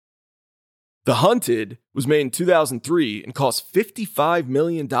trivia. The Hunted was made in 2003 and cost $55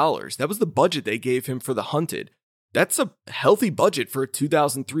 million. That was the budget they gave him for The Hunted. That's a healthy budget for a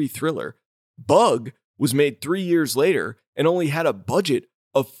 2003 thriller. Bug was made 3 years later and only had a budget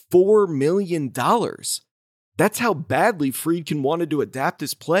of $4 million. That's how badly Friedkin wanted to adapt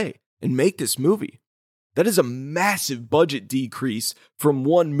this play and make this movie. That is a massive budget decrease from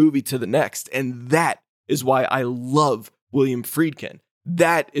one movie to the next, and that is why I love William Friedkin.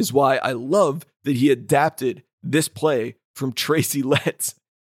 That is why I love that he adapted this play from Tracy Letts.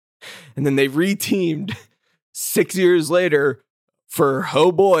 And then they reteamed 6 years later for,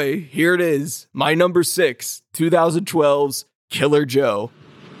 oh boy, here it is, my number 6, 2012's Killer Joe.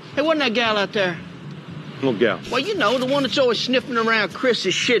 Hey, wasn't that gal out there? What gal? Well, the one that's always sniffing around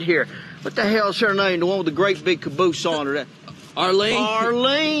Chris's shit here. What the hell's her name? The one with the great big caboose on her. Arlene?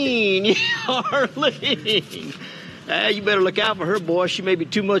 Arlene. Yeah, Arlene. You better look out for her, boy. She may be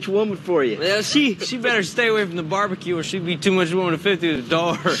too much woman for you. Well, she better stay away from the barbecue or she'd be too much woman to fit through the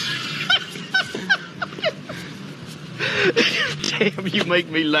door. Damn, you make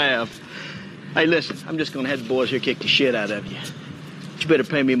me laugh. Hey, listen, I'm just going to have the boys here kick the shit out of you. But you better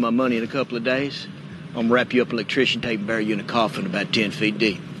pay me my money in a couple of days. I'm going to wrap you up electrician tape and bury you in a coffin about 10 feet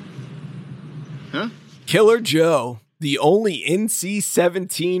deep. Huh? Killer Joe, the only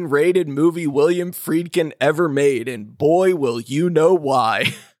NC-17 rated movie William Friedkin ever made, and boy, will you know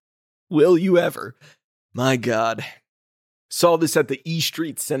why. Will you ever? My God. Saw this at the E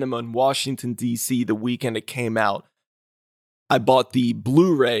Street Cinema in Washington, D.C. the weekend it came out. I bought the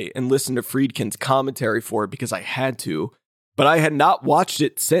Blu-ray and listened to Friedkin's commentary for it because I had to, but I had not watched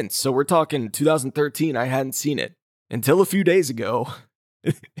it since. So we're talking 2013. I hadn't seen it until a few days ago.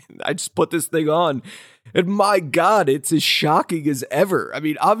 I just put this thing on, and my God, it's as shocking as ever. I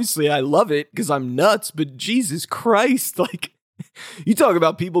mean, obviously I love it because I'm nuts, but Jesus Christ, like, you talk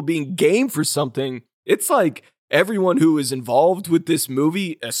about people being game for something. It's like everyone who is involved with this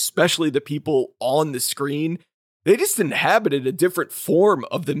movie, especially the people on the screen, they just inhabited a different form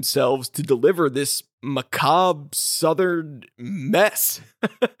of themselves to deliver this macabre Southern mess,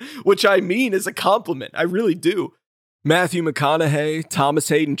 which I mean is a compliment. I really do. Matthew McConaughey, Thomas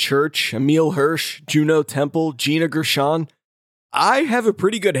Hayden Church, Emile Hirsch, Juno Temple, Gina Gershon. I have a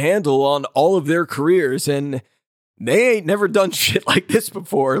pretty good handle on all of their careers, and they ain't never done shit like this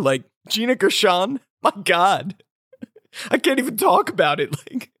before. Like, Gina Gershon, my God. I can't even talk about it.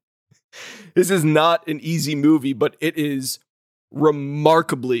 Like, this is not an easy movie, but it is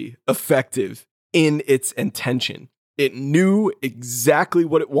remarkably effective in its intention. It knew exactly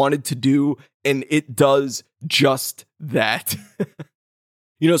what it wanted to do, and it does just that.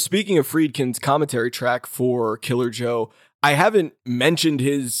 Speaking of Friedkin's commentary track for Killer Joe, I haven't mentioned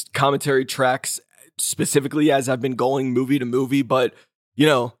his commentary tracks specifically as I've been going movie to movie, but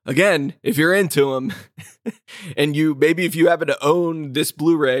again, if you're into him and if you happen to own this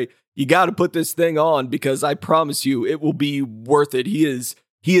Blu-ray, you got to put this thing on, because I promise you it will be worth it. He is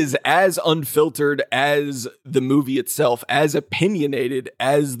as unfiltered as the movie itself, as opinionated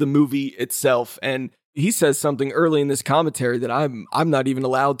as the movie itself. And he says something early in this commentary that I'm not even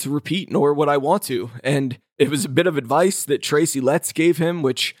allowed to repeat, nor would I want to. And it was a bit of advice that Tracy Letts gave him,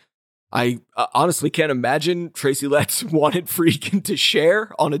 which I honestly can't imagine Tracy Letts wanted Friedkin to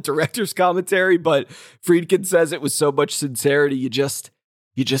share on a director's commentary, but Friedkin says it with so much sincerity, you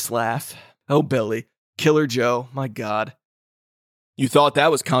just laugh. Oh, Billy. Killer Joe, my God. You thought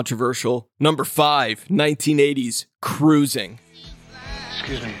that was controversial. Number 5, 1980s, Cruising.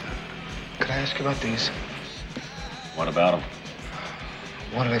 Excuse me, could I ask you about these? What about them?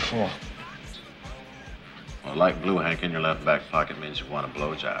 What are they for? Well, light blue, Hank, in your left back pocket means you want a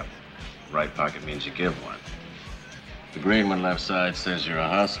blowjob. Right pocket means you give one. The green one left side says you're a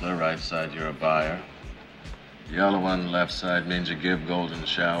hustler, right side you're a buyer. The yellow one left side means you give golden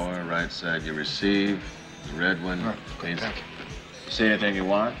shower, right side you receive. The red one means... Thank you. See anything you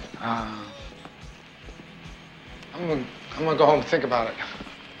want? I'm gonna go home and think about it.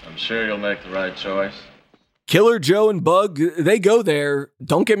 I'm sure you'll make the right choice. Killer Joe and Bug, they go there.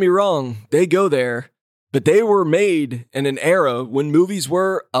 Don't get me wrong, they go there. But they were made in an era when movies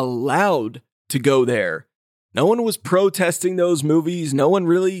were allowed to go there. No one was protesting those movies. No one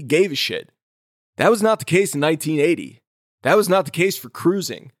really gave a shit. That was not the case in 1980. That was not the case for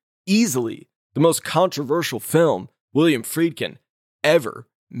Cruising. Easily the most controversial film William Friedkin ever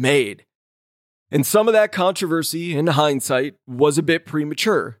made. And some of that controversy, in hindsight, was a bit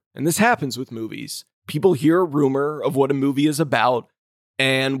premature. And this happens with movies. People hear a rumor of what a movie is about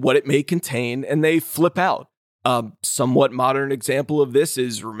and what it may contain, and they flip out. A somewhat modern example of this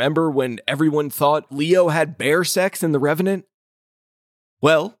is, remember when everyone thought Leo had bear sex in The Revenant?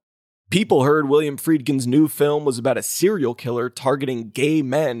 Well, people heard William Friedkin's new film was about a serial killer targeting gay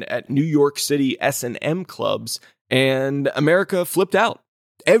men at New York City S&M clubs, and America flipped out.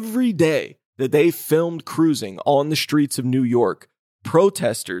 Every day that they filmed Cruising on the streets of New York,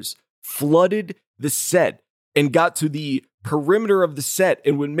 protesters flooded the set and got to the perimeter of the set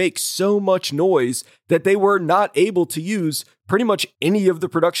and would make so much noise that they were not able to use pretty much any of the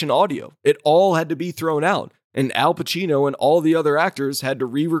production audio. It all had to be thrown out. And Al Pacino and all the other actors had to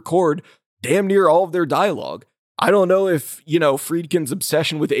re-record damn near all of their dialogue. I don't know if, Friedkin's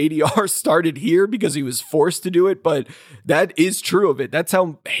obsession with ADR started here because he was forced to do it, but that is true of it. That's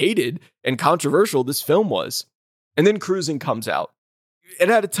how hated and controversial this film was. And then Cruising comes out. It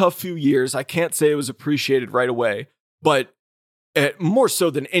had a tough few years. I can't say it was appreciated right away. But more so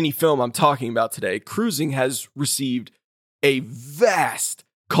than any film I'm talking about today, Cruising has received a vast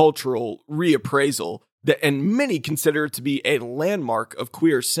cultural reappraisal and many consider it to be a landmark of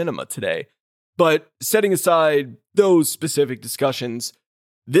queer cinema today. But setting aside those specific discussions,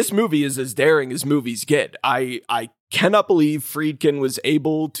 this movie is as daring as movies get. I cannot believe Friedkin was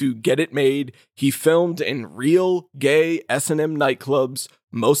able to get it made. He filmed in real gay S&M nightclubs,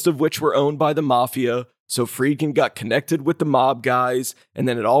 most of which were owned by the mafia. So Friedkin got connected with the mob guys, and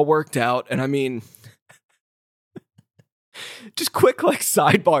then it all worked out. And I mean, just quick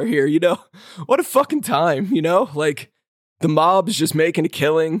sidebar here, what a fucking time, the mob's just making a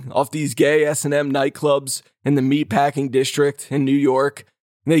killing off these gay S&M nightclubs in the meatpacking district in New York.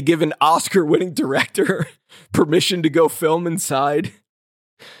 And they give an Oscar-winning director permission to go film inside.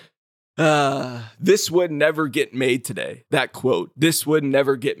 This would never get made today. That quote, this would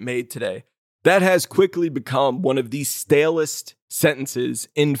never get made today. That has quickly become one of the stalest sentences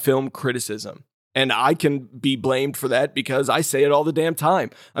in film criticism. And I can be blamed for that because I say it all the damn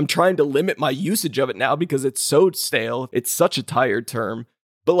time. I'm trying to limit my usage of it now because it's so stale. It's such a tired term.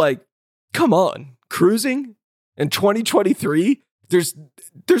 But come on, Cruising in 2023?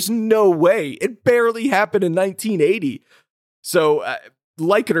 There's no way. It barely happened in 1980. So,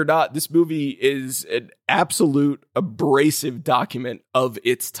 like it or not, this movie is an absolute abrasive document of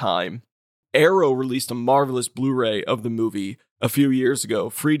its time. Arrow released a marvelous Blu-ray of the movie a few years ago.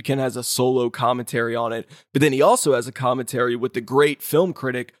 Friedkin has a solo commentary on it, but then he also has a commentary with the great film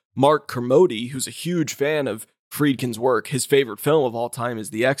critic Mark Kermode, who's a huge fan of Friedkin's work. His favorite film of all time is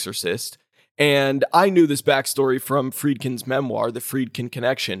The Exorcist. And I knew this backstory from Friedkin's memoir, The Friedkin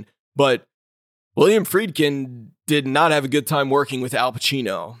Connection, but William Friedkin did not have a good time working with Al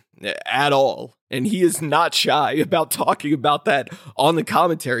Pacino at all. And he is not shy about talking about that on the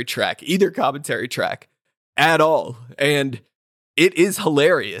commentary track, either commentary track at all. And it is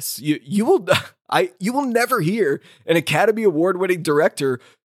hilarious. You will never hear an Academy Award winning director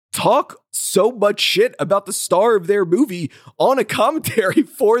talk so much shit about the star of their movie on a commentary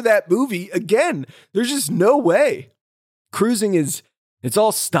for that movie. Again, there's just no way. Cruising it's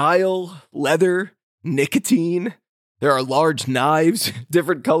all style, leather, nicotine. There are large knives,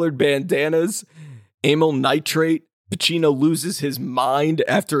 different colored bandanas, amyl nitrate. Pacino loses his mind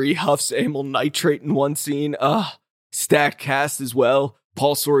after he huffs amyl nitrate in one scene. Stacked cast as well.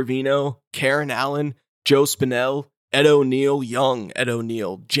 Paul Sorvino, Karen Allen, Joe Spinell, Ed O'Neill, young Ed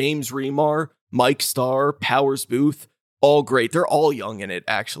O'Neill, James Remar, Mike Starr, Powers Booth. All great. They're all young in it,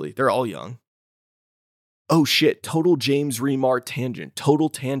 actually. They're all young. Oh shit, total James Remar tangent. Total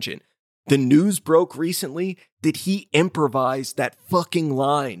tangent. The news broke recently that he improvised that fucking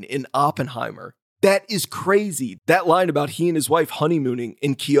line in Oppenheimer. That is crazy. That line about he and his wife honeymooning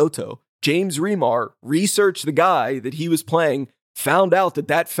in Kyoto. James Remar researched the guy that he was playing, found out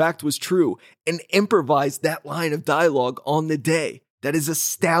that fact was true, and improvised that line of dialogue on the day. That is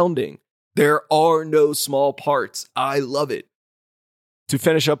astounding. There are no small parts. I love it. To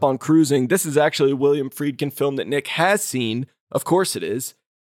finish up on Cruising, this is actually a William Friedkin film that Nick has seen. Of course it is.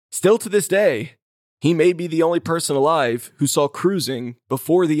 Still to this day, he may be the only person alive who saw Cruising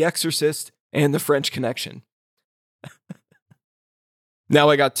before The Exorcist and The French Connection. Now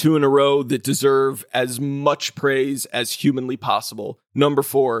I got two in a row that deserve as much praise as humanly possible. Number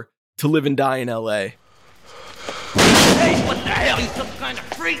 4, To Live and Die in L.A. Hey, what the hell? You some kind of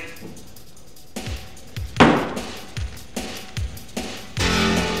freak?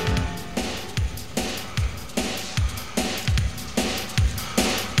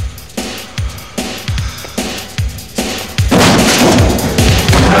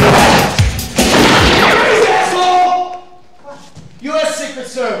 U.S. Secret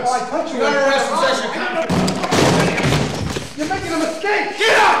Service. Oh, I touched you. You're under arrest for possession of You're making a mistake.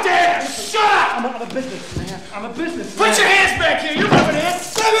 Get out there! Shut up! I'm a businessman. I'm a businessman. Put your hands back here. You're rubbing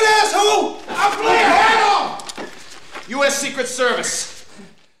hands. Rubbing hands who? I'm playing hand on. U.S. Secret Service.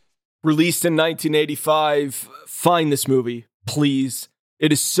 Released in 1985. Find this movie, please.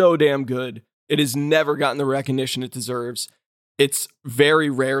 It is so damn good. It has never gotten the recognition it deserves. It's very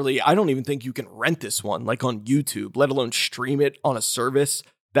rarely, I don't even think you can rent this one, like on YouTube, let alone stream it on a service.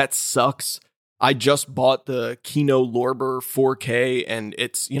 That sucks. I just bought the Kino Lorber 4K, and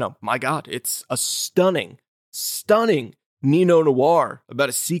it's, my God, it's a stunning Neo Noir about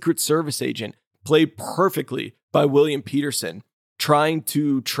a Secret Service agent played perfectly by William Peterson trying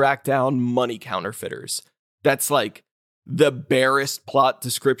to track down money counterfeiters. That's like the barest plot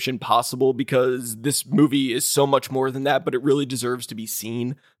description possible, because this movie is so much more than that, but it really deserves to be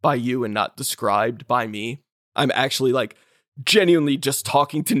seen by you and not described by me. I'm actually genuinely just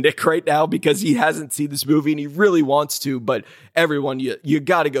talking to Nick right now because he hasn't seen this movie and he really wants to, but everyone, you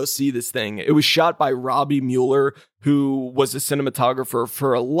got to go see this thing. It was shot by Robbie Mueller, who was a cinematographer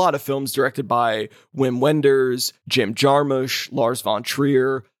for a lot of films directed by Wim Wenders, Jim Jarmusch, Lars von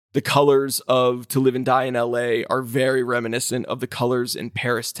Trier. The colors of To Live and Die in L.A. are very reminiscent of the colors in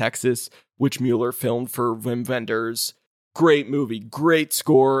Paris, Texas, which Mueller filmed for Wim Wenders. Great movie, great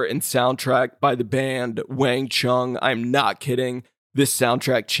score and soundtrack by the band Wang Chung. I'm not kidding. This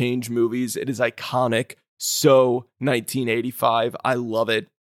soundtrack changed movies. It is iconic. So 1985. I love it.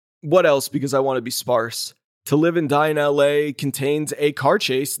 What else? Because I want to be sparse. To Live and Die in L.A. contains a car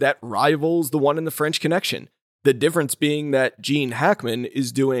chase that rivals the one in The French Connection. The difference being that Gene Hackman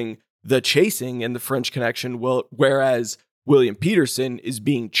is doing the chasing in The French Connection, whereas William Peterson is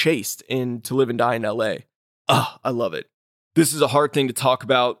being chased in To Live and Die in L.A. I love it. This is a hard thing to talk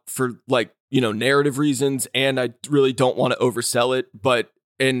about for narrative reasons, and I really don't want to oversell it.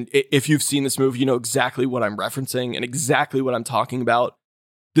 And if you've seen this movie, you know exactly what I'm referencing and exactly what I'm talking about.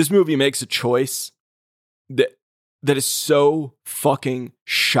 This movie makes a choice that is so fucking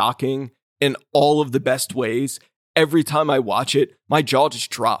shocking in all of the best ways. Every time I watch it, my jaw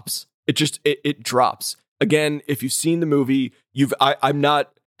just drops. It drops. Again, if you've seen the movie, I'm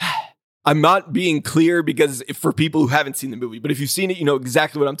not being clear because for people who haven't seen the movie, but if you've seen it, you know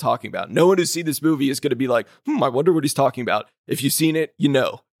exactly what I'm talking about. No one who's seen this movie is going to be like, I wonder what he's talking about. If you've seen it,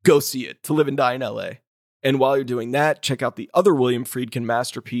 go see it. To Live and Die in L.A. And while you're doing that, check out the other William Friedkin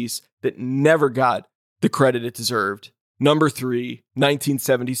masterpiece that never got the credit it deserved. Number 3,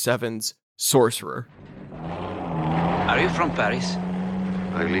 1977's Sorcerer. Are you from Paris?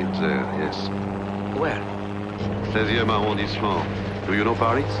 I lived there, yes. Where? 16e arrondissement. Do you know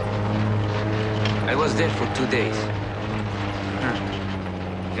Paris? I was there for 2 days.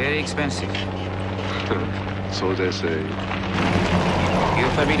 Very expensive. So they say. Your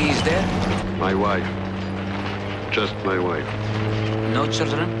family is there? My wife. Just my wife. No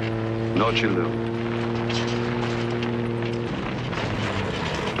children? No children.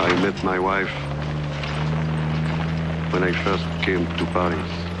 I met my wife when I first came to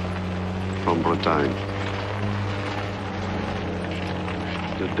Paris from Bretagne.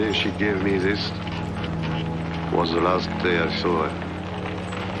 The day she gave me this was the last day I saw her.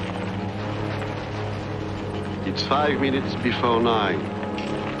 It's 5 minutes before 9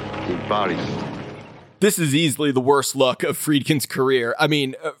 in Paris. This is easily the worst luck of Friedkin's career. I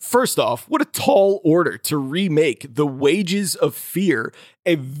mean, first off, what a tall order to remake The Wages of Fear,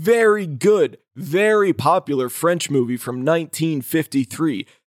 a very good, very popular French movie from 1953.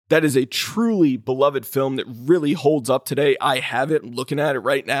 That is a truly beloved film that really holds up today. I have it, I'm looking at it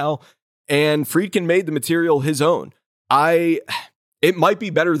right now, and Friedkin made the material his own. It might be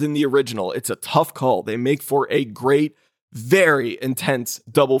better than the original. It's a tough call. They make for a great, very intense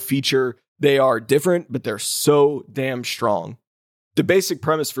double feature. They are different, but they're so damn strong. The basic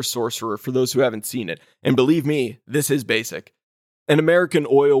premise for Sorcerer, for those who haven't seen it, and believe me, this is basic. An American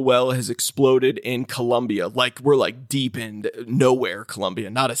oil well has exploded in Colombia. We're deep in nowhere, Colombia,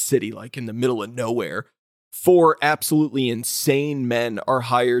 not a city, like in the middle of nowhere. 4 absolutely insane men are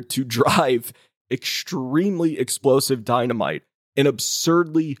hired to drive extremely explosive dynamite an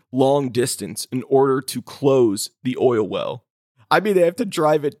absurdly long distance in order to close the oil well. I mean, they have to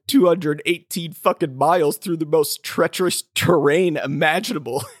drive it 218 fucking miles through the most treacherous terrain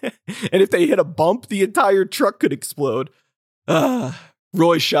imaginable. And if they hit a bump, the entire truck could explode.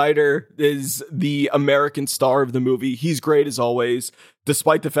 Roy Scheider is the American star of the movie. He's great as always.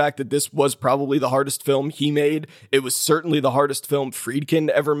 Despite the fact that this was probably the hardest film he made, it was certainly the hardest film Friedkin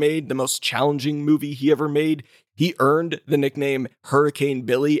ever made, the most challenging movie he ever made. He earned the nickname Hurricane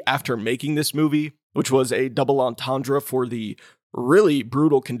Billy after making this movie, which was a double entendre for the really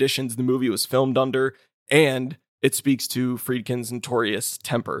brutal conditions the movie was filmed under, and it speaks to Friedkin's notorious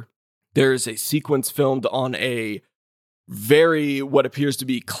temper. There's a sequence filmed on a very, what appears to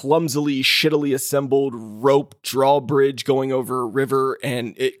be clumsily, shittily assembled rope drawbridge going over a river,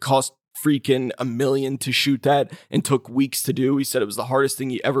 and it cost Friedkin $1 million to shoot that and took weeks to do. He said it was the hardest thing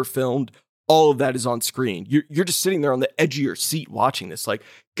he ever filmed. All of that is on screen. You're just sitting there on the edge of your seat watching this. Like,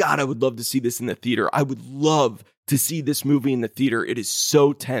 God, I would love to see this in the theater. I would love to see this movie in the theater. It is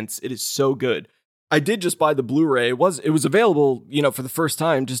so tense. It is so good. I did just buy the Blu-ray. It was available, for the first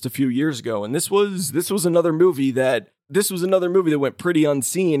time just a few years ago. And this was another movie that went pretty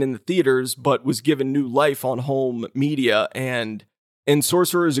unseen in the theaters, but was given new life on home media. And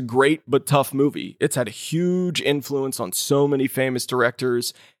Sorcerer is a great but tough movie. It's had a huge influence on so many famous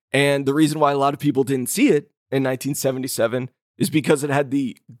directors. And the reason why a lot of people didn't see it in 1977 is because it had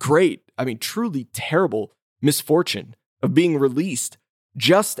the truly terrible misfortune of being released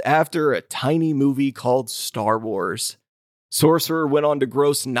just after a tiny movie called Star Wars. Sorcerer went on to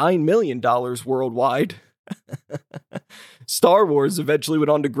gross $9 million worldwide. Star Wars eventually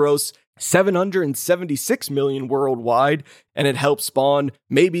went on to gross $776 million worldwide, and it helped spawn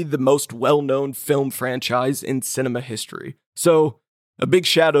maybe the most well-known film franchise in cinema history. So, a big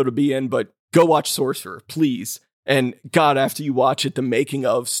shadow to be in, but go watch Sorcerer, please. And God, after you watch it, the making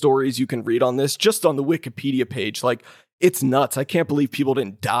of stories you can read on this, just on the Wikipedia page, it's nuts. I can't believe people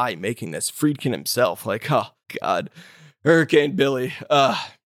didn't die making this. Friedkin himself, oh God. Hurricane Billy.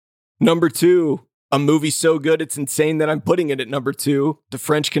 Number 2, a movie so good it's insane that I'm putting it at number 2, The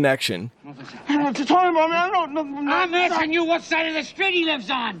French Connection. I don't know what you're talking about, man. I don't know. I'm asking you what side of the street he lives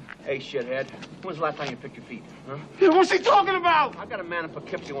on. Hey, shithead. When's the last time you picked your feet? Huh? Yeah, what's he talking about? I got a man in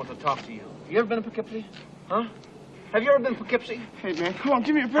Poughkeepsie who wants to talk to you. You ever been in Poughkeepsie? Huh? Have you ever been in Poughkeepsie? Hey, man, come on,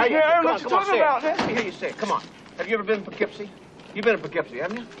 give me a break. I don't know what you're talking about. Let me hear you say it. Come on. Have you ever been in Poughkeepsie? You've been in Poughkeepsie,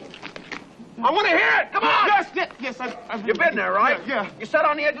 haven't you? I want to hear it. Come on. Yes, I've You've been there, right? Yeah. You sat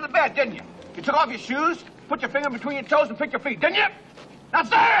on the edge of the bed, didn't you? You took off your shoes, put your finger between your toes, and picked your feet, didn't you? Now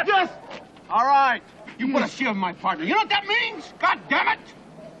say it. Yes. All right. You put a shield in my partner. You know what that means? God damn it!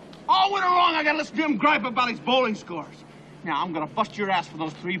 All winter long, I gotta listen to him gripe about his bowling scores. Now, I'm gonna bust your ass for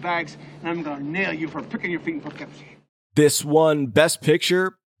those 3 bags, and I'm gonna nail you for picking your feet in Poughkeepsie. This won Best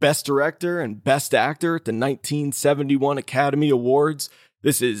Picture, Best Director, and Best Actor at the 1971 Academy Awards.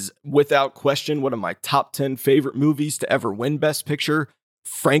 This is, without question, one of my top 10 favorite movies to ever win Best Picture.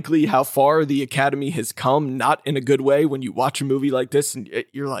 Frankly, how far the Academy has come, not in a good way, when you watch a movie like this and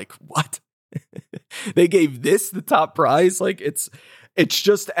you're like, what? They gave this the top prize? It's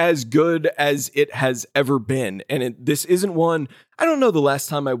just as good as it has ever been. And this isn't one, I don't know the last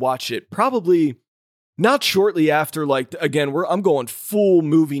time I watched it, probably not shortly after, like, again, I'm going full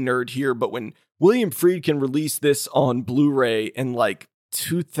movie nerd here, but when William Friedkin released this on Blu-ray in like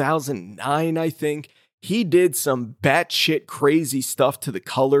 2009, I think, he did some batshit crazy stuff to the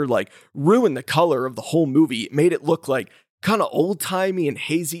color, like ruined the color of the whole movie. It made it look like kind of old-timey and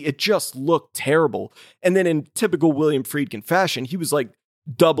hazy. It just looked terrible. And then in typical William Friedkin fashion, he was like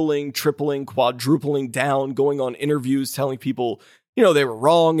doubling, tripling, quadrupling down, going on interviews, telling people, you know, they were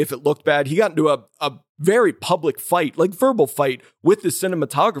wrong if it looked bad. He got into a very public fight, like verbal fight with the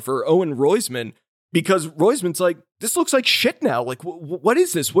cinematographer, Owen Roizman, because Roizman's like, this looks like shit now. Like, what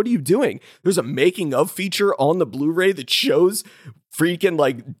is this? What are you doing? There's a making of feature on the Blu-ray that shows Friedkin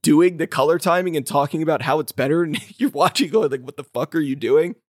like doing the color timing and talking about how it's better. And you're watching going like, what the fuck are you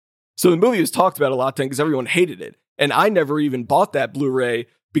doing? So the movie was talked about a lot then because everyone hated it. And I never even bought that Blu-ray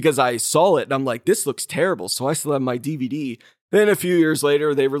because I saw it and I'm like, this looks terrible. So I still have my DVD. Then a few years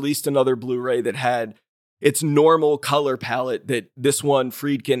later, they released another Blu-ray that had its normal color palette that this one,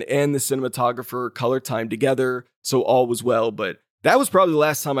 Friedkin and the cinematographer color timed together. So all was well. But that was probably the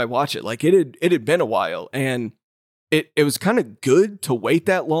last time I watched it. Like it had been a while, and it was kind of good to wait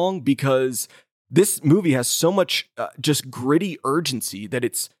that long because this movie has so much just gritty urgency that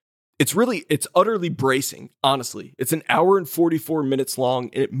it's utterly bracing. Honestly, it's an hour and 44 minutes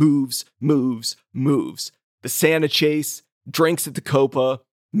long, and it moves. The Santa chase, drinks at the Copa,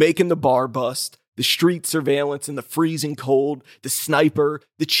 making the bar bust, the street surveillance in the freezing cold, the sniper,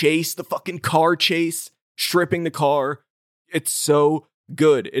 the chase, the fucking car chase, stripping the car. It's so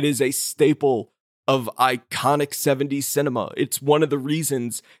good. It is a staple of iconic 70s cinema. It's one of the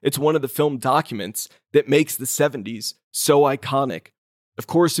reasons, it's one of the film documents that makes the 70s so iconic. Of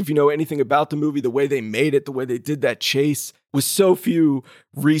course, if you know anything about the movie, the way they made it, the way they did that chase, with so few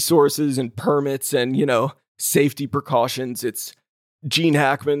resources and permits and, you know, safety precautions. It's Gene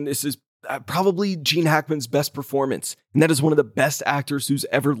Hackman. This is probably Gene Hackman's best performance. And that is one of the best actors who's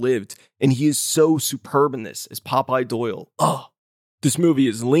ever lived. And he is so superb in this as Popeye Doyle. Oh, this movie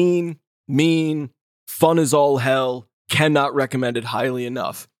is lean, mean, fun as all hell. Cannot recommend it highly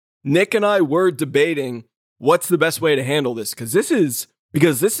enough. Nick and I were debating what's the best way to handle this. Because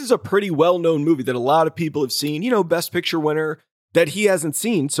this is a pretty well-known movie that a lot of people have seen, you know, Best Picture winner that he hasn't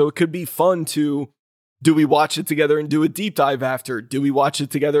seen. So it could be fun to, do we watch it together and do a deep dive after? Do we watch it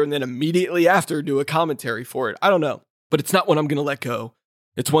together and then immediately after do a commentary for it? I don't know, but it's not one I'm going to let go.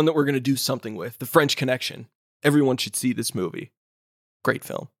 It's one that we're going to do something with. The French Connection. Everyone should see this movie. Great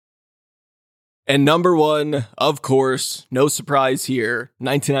film. And number one, of course, no surprise here,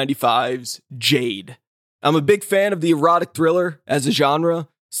 1995's Jade. I'm a big fan of the erotic thriller as a genre.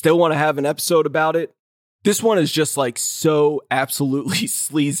 Still want to have an episode about it. This one is just like so absolutely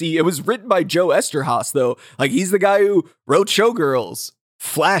sleazy. It was written by Joe Esterhaas, though. Like, he's the guy who wrote Showgirls,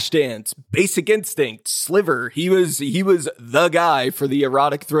 Flashdance, Basic Instinct, Sliver. He was the guy for the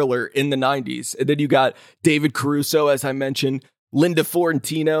erotic thriller in the 90s. And then you got David Caruso, as I mentioned, Linda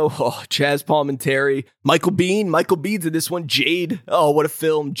Fiorentino, Chaz Palminteri, Michael Biehn. Michael Biehn's in this one. Jade. Oh, what a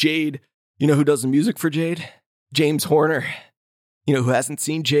film. Jade. You know who does the music for Jade? James Horner. You know who hasn't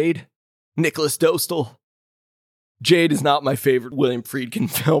seen Jade? Nicholas Dostal. Jade is not my favorite William Friedkin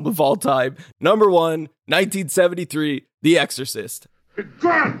film of all time. Number one, 1973, The Exorcist.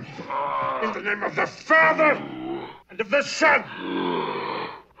 Begone! In the name of the Father, and of the Son,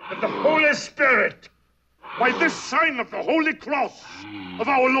 and the Holy Spirit, by this sign of the Holy Cross of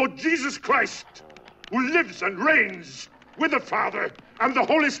our Lord Jesus Christ, who lives and reigns with the Father and the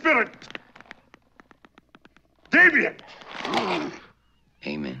Holy Spirit. Damien!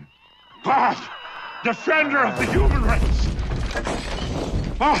 Amen. God, defender of the human race.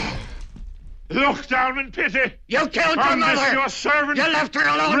 Oh, look down in pity. You killed your on mother. This your servant. You left her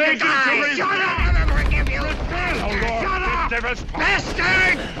alone to die. Shut up! I'll never forgive you. Shut up,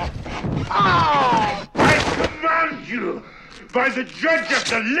 bastard! Oh! I command you, by the judge of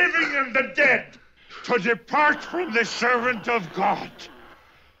the living and the dead, to depart from the servant of God.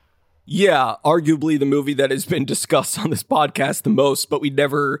 Yeah, arguably the movie that has been discussed on this podcast the most, but we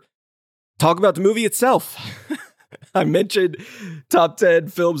never talk about the movie itself. I mentioned top 10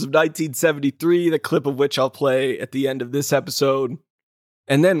 films of 1973, the clip of which I'll play at the end of this episode.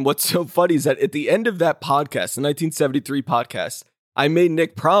 And then what's so funny is that at the end of that podcast, the 1973 podcast, I made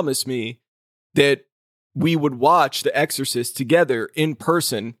Nick promise me that we would watch The Exorcist together in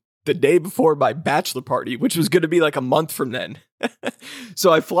person the day before my bachelor party, which was going to be like a month from then.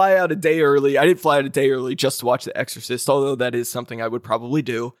 So I fly out a day early. I didn't fly out a day early just to watch The Exorcist, although that is something I would probably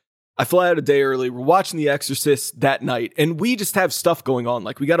do. I fly out a day early. We're watching The Exorcist that night, and we just have stuff going on.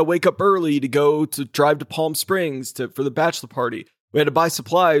 Like, we got to wake up early to drive to Palm Springs for the bachelor party. We had to buy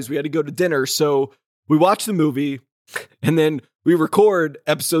supplies. We had to go to dinner. So we watch the movie, and then we record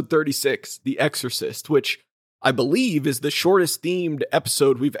episode 36, The Exorcist, which I believe is the shortest themed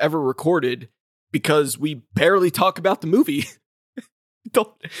episode we've ever recorded because we barely talk about the movie.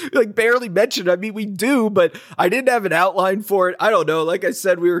 Don't barely mention it. I mean, we do, but I didn't have an outline for it. I don't know. Like I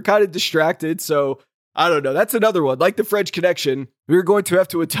said, we were kind of distracted. So I don't know. That's another one. Like the French Connection, we're going to have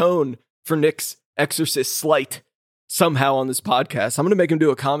to atone for Nick's Exorcist slight somehow on this podcast. I'm going to make him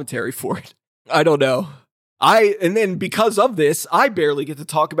do a commentary for it. I don't know. And then because of this, I barely get to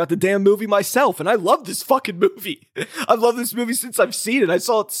talk about the damn movie myself. And I love this fucking movie. I've loved this movie since I've seen it. I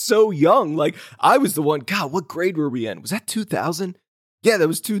saw it so young. Like I was the one, God, what grade were we in? Was that 2000? Yeah, that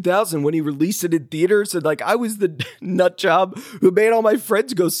was 2000 when he released it in theaters. And like, I was the nut job who made all my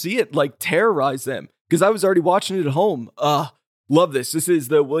friends go see it, like terrorize them because I was already watching it at home. Love this. This is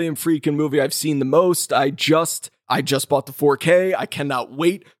the William Friedkin movie I've seen the most. I just bought the 4K. I cannot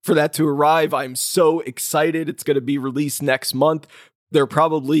wait for that to arrive. I'm so excited. It's going to be released next month. They're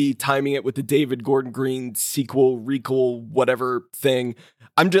probably timing it with the David Gordon Green sequel, requel, whatever thing.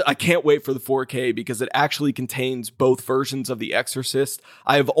 I can't wait for the 4K because it actually contains both versions of The Exorcist.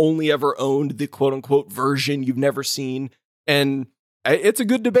 I have only ever owned the quote unquote version you've never seen. And it's a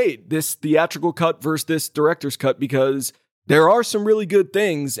good debate, this theatrical cut versus this director's cut, because there are some really good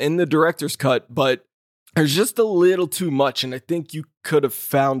things in the director's cut, but there's just a little too much, and I think you could have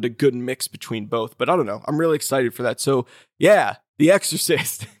found a good mix between both, but I don't know. I'm really excited for that. So yeah, The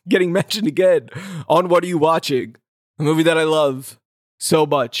Exorcist getting mentioned again on What Are You Watching? A movie that I love so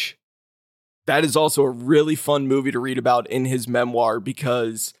much. That is also a really fun movie to read about in his memoir,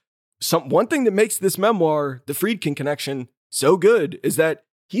 because one thing that makes this memoir, The Friedkin Connection, so good is that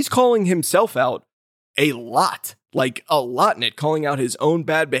he's calling himself out a lot in it, calling out his own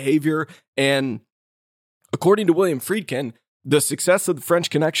bad behavior. And according to William Friedkin, the success of The French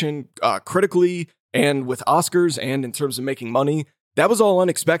Connection, critically and with Oscars and in terms of making money, that was all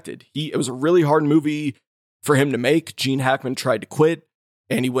unexpected. It was a really hard movie for him to make. Gene Hackman tried to quit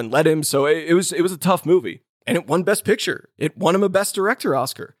and he wouldn't let him. So it was a tough movie, and it won Best Picture. It won him a Best Director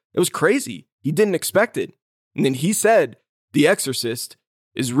Oscar. It was crazy. He didn't expect it. And then he said The Exorcist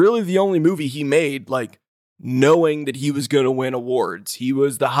is really the only movie he made, like, knowing that he was going to win awards. He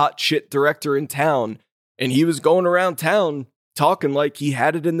was the hot shit director in town, and he was going around town talking like he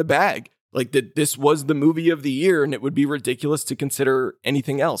had it in the bag, like that this was the movie of the year and it would be ridiculous to consider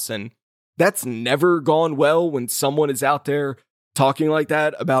anything else. And that's never gone well when someone is out there talking like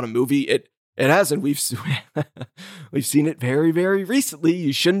that about a movie. It hasn't. We've seen it very, very recently.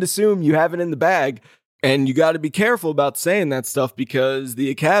 You shouldn't assume you have it in the bag. And you got to be careful about saying that stuff, because the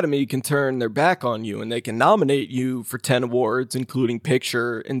Academy can turn their back on you and they can nominate you for 10 awards, including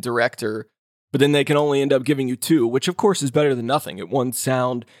picture and director. But then they can only end up giving you 2, which of course is better than nothing. It won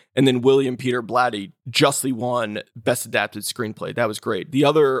sound, and then William Peter Blatty justly won Best Adapted Screenplay. That was great. The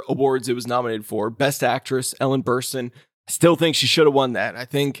other awards it was nominated for, Best Actress, Ellen Burstyn. I still think she should have won that. I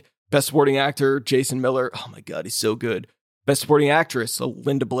think Best Supporting Actor, Jason Miller. Oh my God, he's so good. Best Supporting Actress,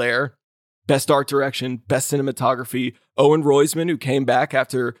 Linda Blair. Best Art Direction, Best Cinematography, Owen Roizman, who came back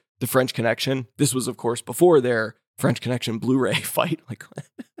after The French Connection. This was, of course, before their French Connection Blu-ray fight. Like,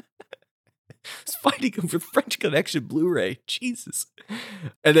 it's fighting him for French Connection Blu-ray. Jesus.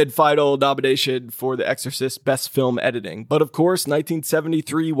 And then final nomination for The Exorcist, Best Film Editing. But of course,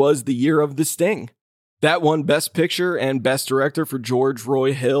 1973 was the year of The Sting. That won Best Picture and Best Director for George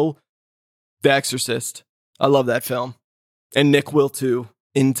Roy Hill. The Exorcist. I love that film. And Nick will too.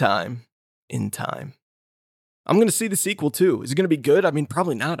 In time. I'm going to see the sequel too. Is it going to be good? I mean,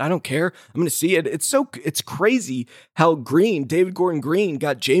 probably not. I don't care. I'm going to see it. It's crazy how David Gordon Green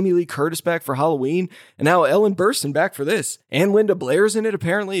got Jamie Lee Curtis back for Halloween, and now Ellen Burstyn back for this. And Linda Blair's in it,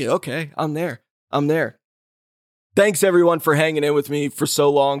 apparently. Okay, I'm there. Thanks everyone for hanging in with me for so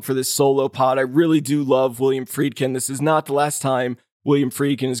long for this solo pod. I really do love William Friedkin. This is not the last time William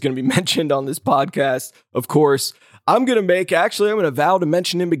Friedkin is going to be mentioned on this podcast. Of course, I'm going to vow to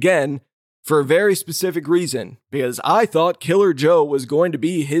mention him again for a very specific reason, because I thought Killer Joe was going to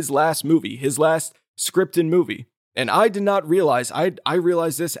be his last movie, his last scripted movie. And I did not realize, I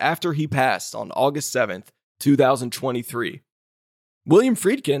realized this after he passed on August 7th, 2023. William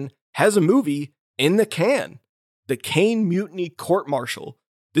Friedkin has a movie in the can, The Caine Mutiny Court Martial.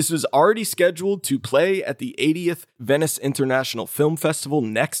 This is already scheduled to play at the 80th Venice International Film Festival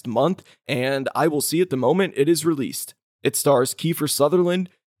next month, and I will see it the moment it is released. It stars Kiefer Sutherland,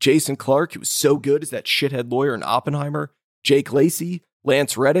 Jason Clarke, who was so good as that shithead lawyer in Oppenheimer, Jake Lacey,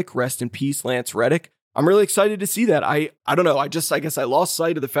 Lance Reddick, rest in peace, Lance Reddick. I'm really excited to see that. I don't know, I guess I lost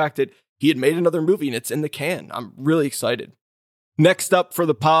sight of the fact that he had made another movie and it's in the can. I'm really excited. Next up for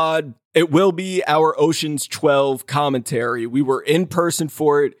the pod, it will be our Ocean's 12 commentary. We were in person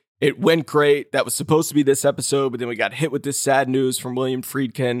for it. It went great. That was supposed to be this episode, but then we got hit with this sad news from William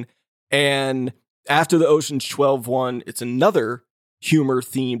Friedkin. And after the Ocean's 12 one, it's another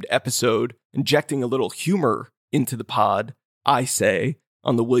humor-themed episode, injecting a little humor into the pod, I say,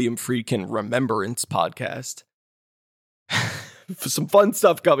 on the William Friedkin Remembrance podcast. Some fun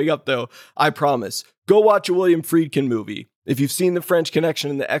stuff coming up, though, I promise. Go watch a William Friedkin movie. If you've seen The French Connection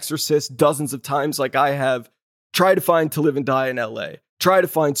and The Exorcist dozens of times like I have, try to find To Live and Die in LA. Try to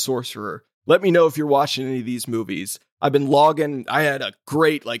find Sorcerer. Let me know if you're watching any of these movies. I've been logging. I had a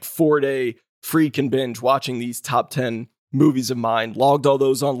great 4-day Friedkin binge watching these top 10 movies of mine. Logged all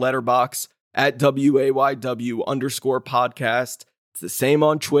those on Letterboxd at WAYW_podcast. It's the same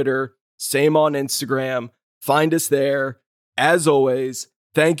on Twitter, same on Instagram. Find us there. As always,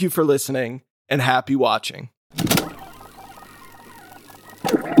 thank you for listening and happy watching.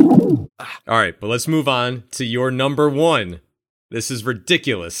 All right, but let's move on to your number one. This is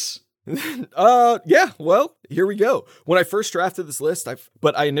ridiculous. Yeah, well, here we go. When I first drafted this list,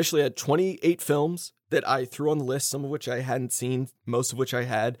 I initially had 28 films that I threw on the list, some of which I hadn't seen, most of which I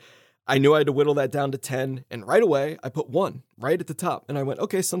had. I knew I had to whittle that down to 10, and right away, I put one right at the top, and I went,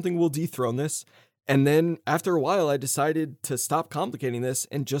 okay, something will dethrone this. And then after a while, I decided to stop complicating this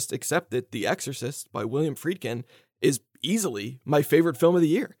and just accept that The Exorcist by William Friedkin is easily my favorite film of the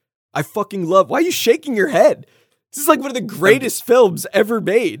year. I fucking love. Why are you shaking your head? This is like one of the greatest films ever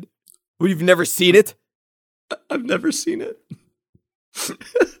made. Well, you've never seen it? I've never seen it.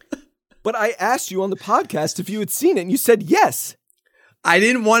 But I asked you on the podcast if you had seen it, and you said yes. I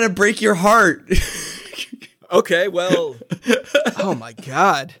didn't want to break your heart. Okay, well, oh my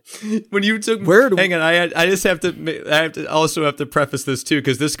God. When you took, hang on, I also have to preface this too,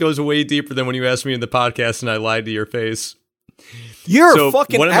 because this goes way deeper than when you asked me in the podcast and I lied to your face. You're a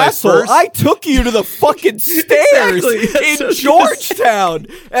fucking asshole. I took you to the fucking stairs in Georgetown.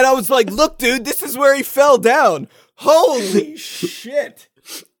 And I was like, look, dude, this is where he fell down. Holy shit.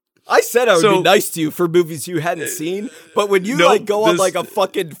 I said I would be nice to you for movies you hadn't seen, but when you go on a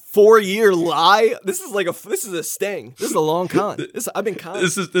fucking 4-year lie, this is a sting. This is a long con. I've been con.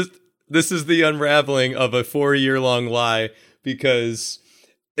 This is the unraveling of a 4-year-long lie, because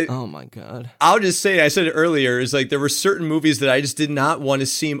oh my God. I'll just say, I said it earlier, is there were certain movies that I just did not want to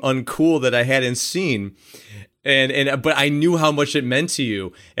seem uncool that I hadn't seen. But I knew how much it meant to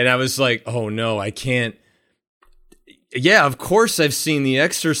you. And I was like, oh no, I can't. Yeah, of course I've seen The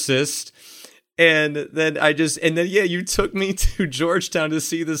Exorcist. And then you took me to Georgetown to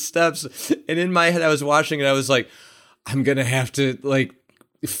see The Steps. And in my head, I was watching it. I was like, I'm going to have to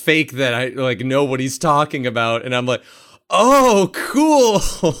fake that I know what he's talking about. And I'm like, oh, cool.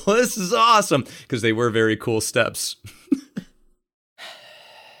 This is awesome. Because they were very cool steps.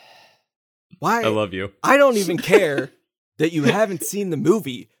 Why? I love you. I don't even care that you haven't seen the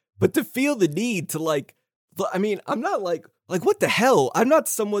movie, but to feel the need to I'm not what the hell? I'm not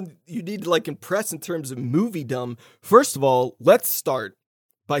someone you need to impress in terms of movie-dom. First of all, let's start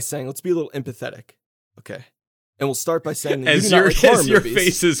by saying, let's be a little empathetic. Okay. And we'll start by saying that as your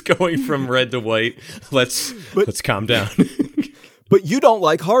face is going from red to white, let's calm down. But you don't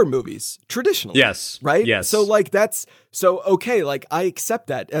like horror movies traditionally. Yes. Right? Yes. So okay, I accept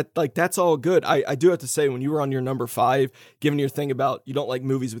that. That's all good. I do have to say, when you were on your number 5, given your thing about you don't like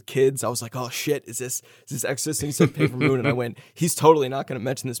movies with kids, I was like, oh shit, is this Exorcist? And you said Paper Moon, and I went, he's totally not going to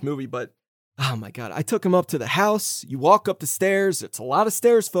mention this movie, but oh my God, I took him up to the house. You walk up the stairs. It's a lot of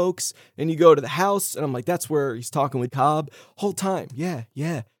stairs, folks. And you go to the house, and I'm like, that's where he's talking with Cobb. Whole time. Yeah.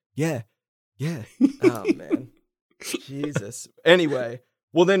 Oh man. Jesus. Anyway,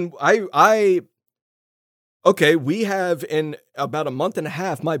 well then we have in about a month and a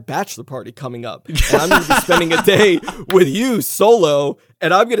half my bachelor party coming up, and I'm going to be spending a day with you solo,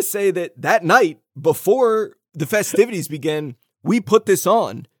 and I'm going to say that night before the festivities begin, we put this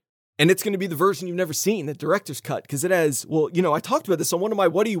on, and it's going to be the version you've never seen, the director's cut, because it has, I talked about this on one of my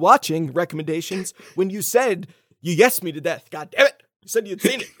What Are You Watching recommendations when you said you yesed me to death. God damn it. You said you'd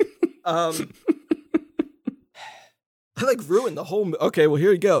seen it. I ruined the whole. Okay, well,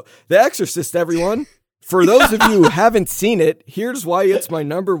 here you go. The Exorcist, everyone. For those of you who haven't seen it, here's why it's my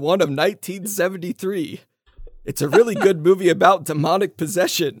number 1 of 1973. It's a really good movie about demonic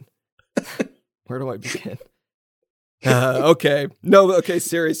possession. Where do I begin? Okay. No, okay,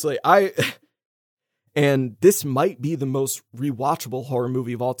 seriously. And this might be the most rewatchable horror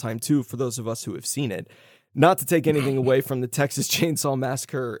movie of all time, too, for those of us who have seen it. Not to take anything away from the Texas Chainsaw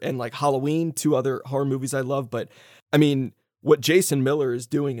Massacre and Halloween, 2 other horror movies I love, but I mean, what Jason Miller is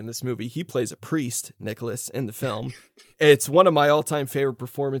doing in this movie. He plays a priest, Nicholas, in the film. It's one of my all-time favorite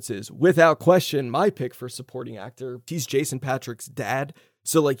performances. Without question, my pick for supporting actor. He's Jason Patric's dad.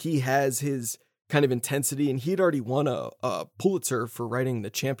 So like he has his kind of intensity, and he'd already won a Pulitzer for writing the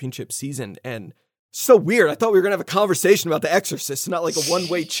championship season. And so weird. I thought we were going to have a conversation about The Exorcist, not like a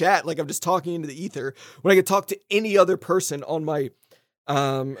one-way chat. Like I'm just talking into the ether when I could talk to any other person on my,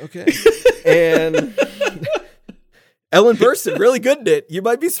 okay. And Ellen Burstyn, really good in it. You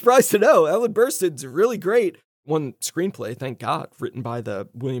might be surprised to know Ellen Burstyn's really great. One screenplay, thank God, written by the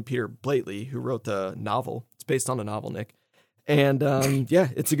William Peter Blately, who wrote the novel. It's based on a novel, Nick. And yeah,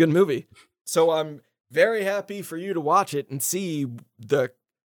 it's a good movie. So I'm very happy for you to watch it and see one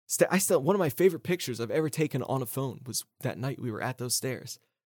of my favorite pictures I've ever taken on a phone was that night we were at those stairs.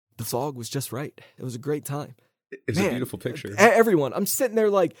 The fog was just right. It was a great time. It's a beautiful picture. Everyone, I'm sitting there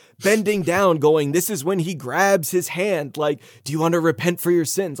like bending down going, this is when he grabs his hand. Like, do you want to repent for your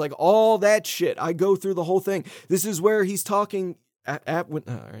sins? Like all that shit. I go through the whole thing. This is where he's talking all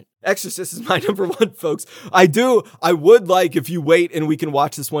right. Exorcist is my number one, folks. I would like if you wait and we can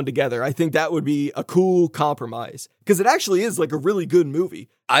watch this one together. I think that would be a cool compromise because it actually is like a really good movie.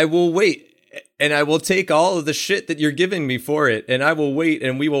 I will wait and I will take all of the shit that you're giving me for it and I will wait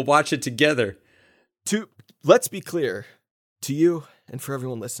and we will watch it together. Let's be clear to you and for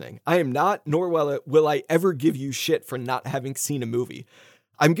everyone listening. I am not, nor will I ever give you shit for not having seen a movie.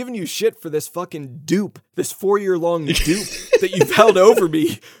 I'm giving you shit for this fucking dupe, this 4-year-long dupe that you've held over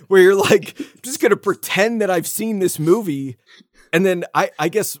me, where you're like, I'm just going to pretend that I've seen this movie. And then I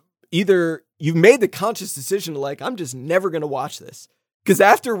guess either you've made the conscious decision to like, I'm just never going to watch this. Because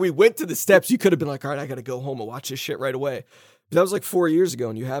after we went to the steps, you could have been like, all right, I got to go home and watch this shit right away. But that was like 4 years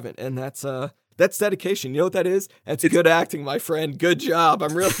ago and you haven't. And that's dedication. You know what that is? That's good acting, my friend. Good job.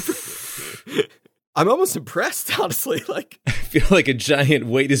 I'm almost impressed, honestly. Like, I feel like a giant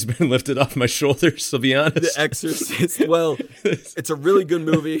weight has been lifted off my shoulders, to be honest. The Exorcist. Well, it's a really good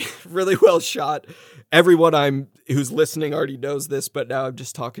movie, really well shot. Everyone who's listening already knows this, but now I'm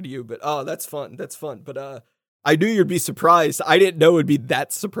just talking to you. But that's fun. That's fun. But I knew you'd be surprised. I didn't know it'd be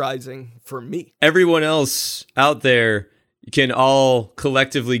that surprising for me. Everyone else out there can all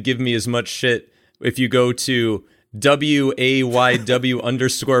collectively give me as much shit if you go to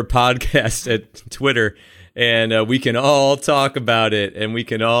WAYW_podcast at Twitter, and we can all talk about it, and we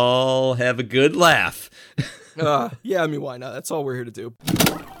can all have a good laugh. Yeah, I mean, why not? That's all we're here to do.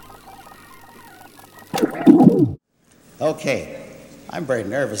 Okay, I'm very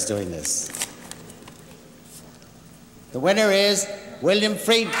nervous doing this. The winner is William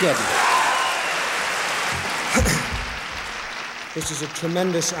Friedkin. This is a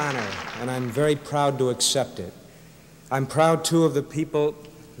tremendous honor, and I'm very proud to accept it. I'm proud, too, of the people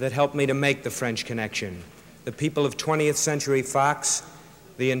that helped me to make The French Connection. The people of 20th Century Fox,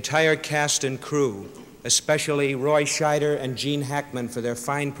 the entire cast and crew, especially Roy Scheider and Gene Hackman for their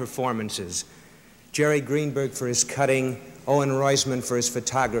fine performances, Jerry Greenberg for his cutting, Owen Roisman for his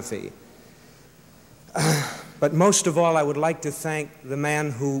photography. But most of all, I would like to thank the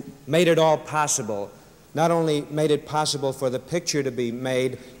man who made it all possible. Not only made it possible for the picture to be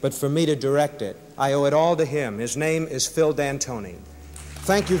made, but for me to direct it. I owe it all to him. His name is Phil D'Antoni.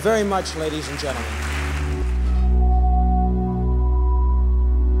 Thank you very much, ladies and gentlemen.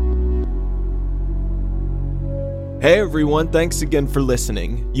 Hey everyone, thanks again for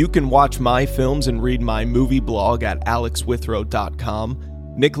listening. You can watch my films and read my movie blog at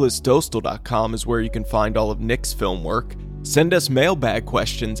alexwithrow.com. nicholasdostal.com is where you can find all of Nick's film work. Send us mailbag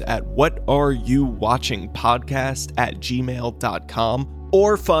questions at whatareyouvwatchingpodcast@gmail.com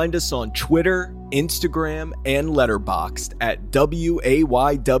or find us on Twitter, Instagram, and Letterboxd at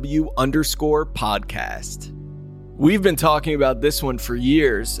WAYW_podcast. We've been talking about this one for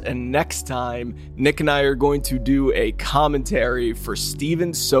years, and next time, Nick and I are going to do a commentary for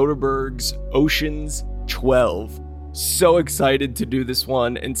Steven Soderbergh's Ocean's 12. So excited to do this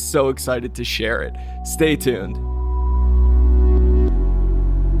one and so excited to share it. Stay tuned.